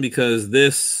Jameson because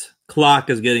this clock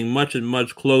is getting much and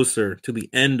much closer to the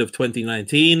end of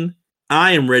 2019.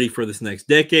 I am ready for this next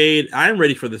decade. I am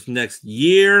ready for this next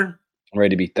year. I'm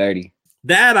ready to be 30.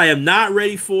 That I am not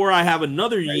ready for. I have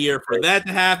another year for that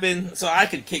to happen so I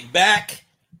can kick back.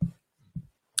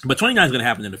 But 29 is going to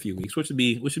happen in a few weeks, which should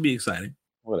be exciting.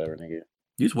 Whatever, nigga.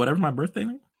 Use whatever's my birthday,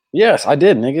 nigga? Yes, I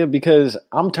did, nigga, because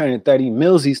I'm turning 30.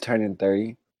 Millsy's turning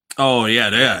 30. Oh, yeah.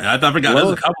 I forgot.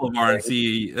 There's a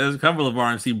couple of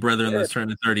RNC brethren that's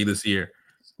turning 30 this year.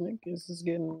 This is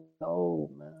getting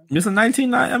old, man. It's a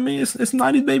 1990. I mean, it's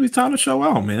 90s baby's time to show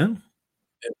out, man.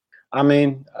 I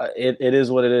mean, it is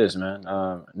what it is, man.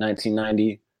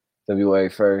 1990, February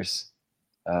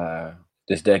 1st.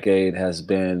 This decade has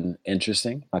been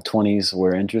interesting. My 20s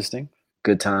were interesting.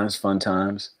 Good times, fun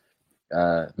times.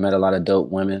 Met a lot of dope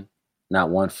women.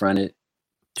 Not one fronted.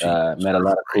 Met a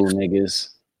lot of cool niggas.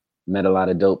 Met a lot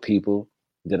of dope people.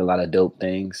 Did a lot of dope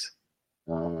things.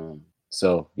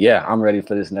 So, yeah, I'm ready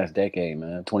for this next decade,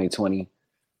 man. 2020,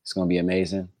 it's going to be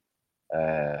amazing.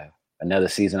 Another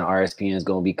season of RSPN is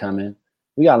going to be coming.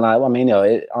 We got a lot. I mean,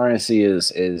 RNC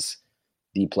is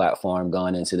the platform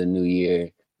going into the new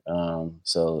year.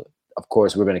 So, of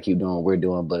course, we're going to keep doing what we're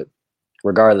doing. But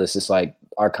regardless, it's like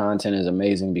our content is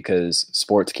amazing because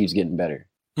sports keeps getting better.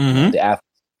 Mm-hmm. The athletes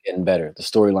keep getting better. The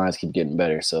storylines keep getting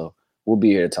better. So we'll be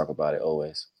here to talk about it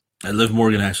always. And Liv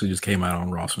Morgan actually just came out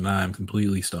on Raw, so now I'm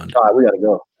completely stunned. All right, we gotta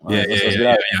go. Yeah.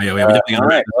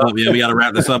 We gotta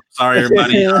wrap this up. Sorry,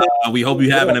 everybody. We hope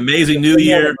you have an amazing new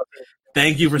year.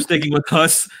 Thank you for sticking with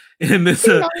us in this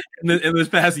in this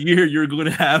past year. You're going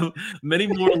to have many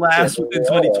more laughs within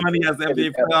 2020 as the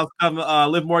NBA playoffs come.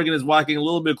 Liv Morgan is walking a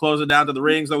little bit closer down to the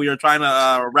ring, so we are trying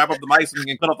to wrap up the mics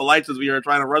and cut off the lights as we are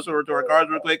trying to rush over to our cars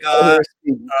real quick.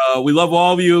 We love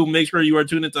all of you. Make sure you are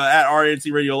tuned into at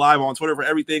RNC Radio Live on Twitter for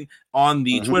everything on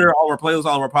the Twitter, all of our playlists,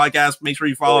 all of our podcasts. Make sure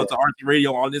you follow to RNC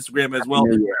Radio on Instagram as well.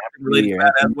 Related to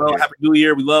that as well. Happy New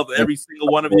Year. We love every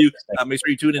single one of you. Make sure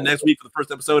you tune in next week for the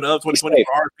first episode of 2020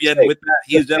 for RPN. With that,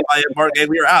 he is Jeff. I am Mark, and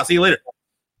we are out. See you later.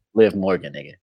 Liv Morgan, nigga.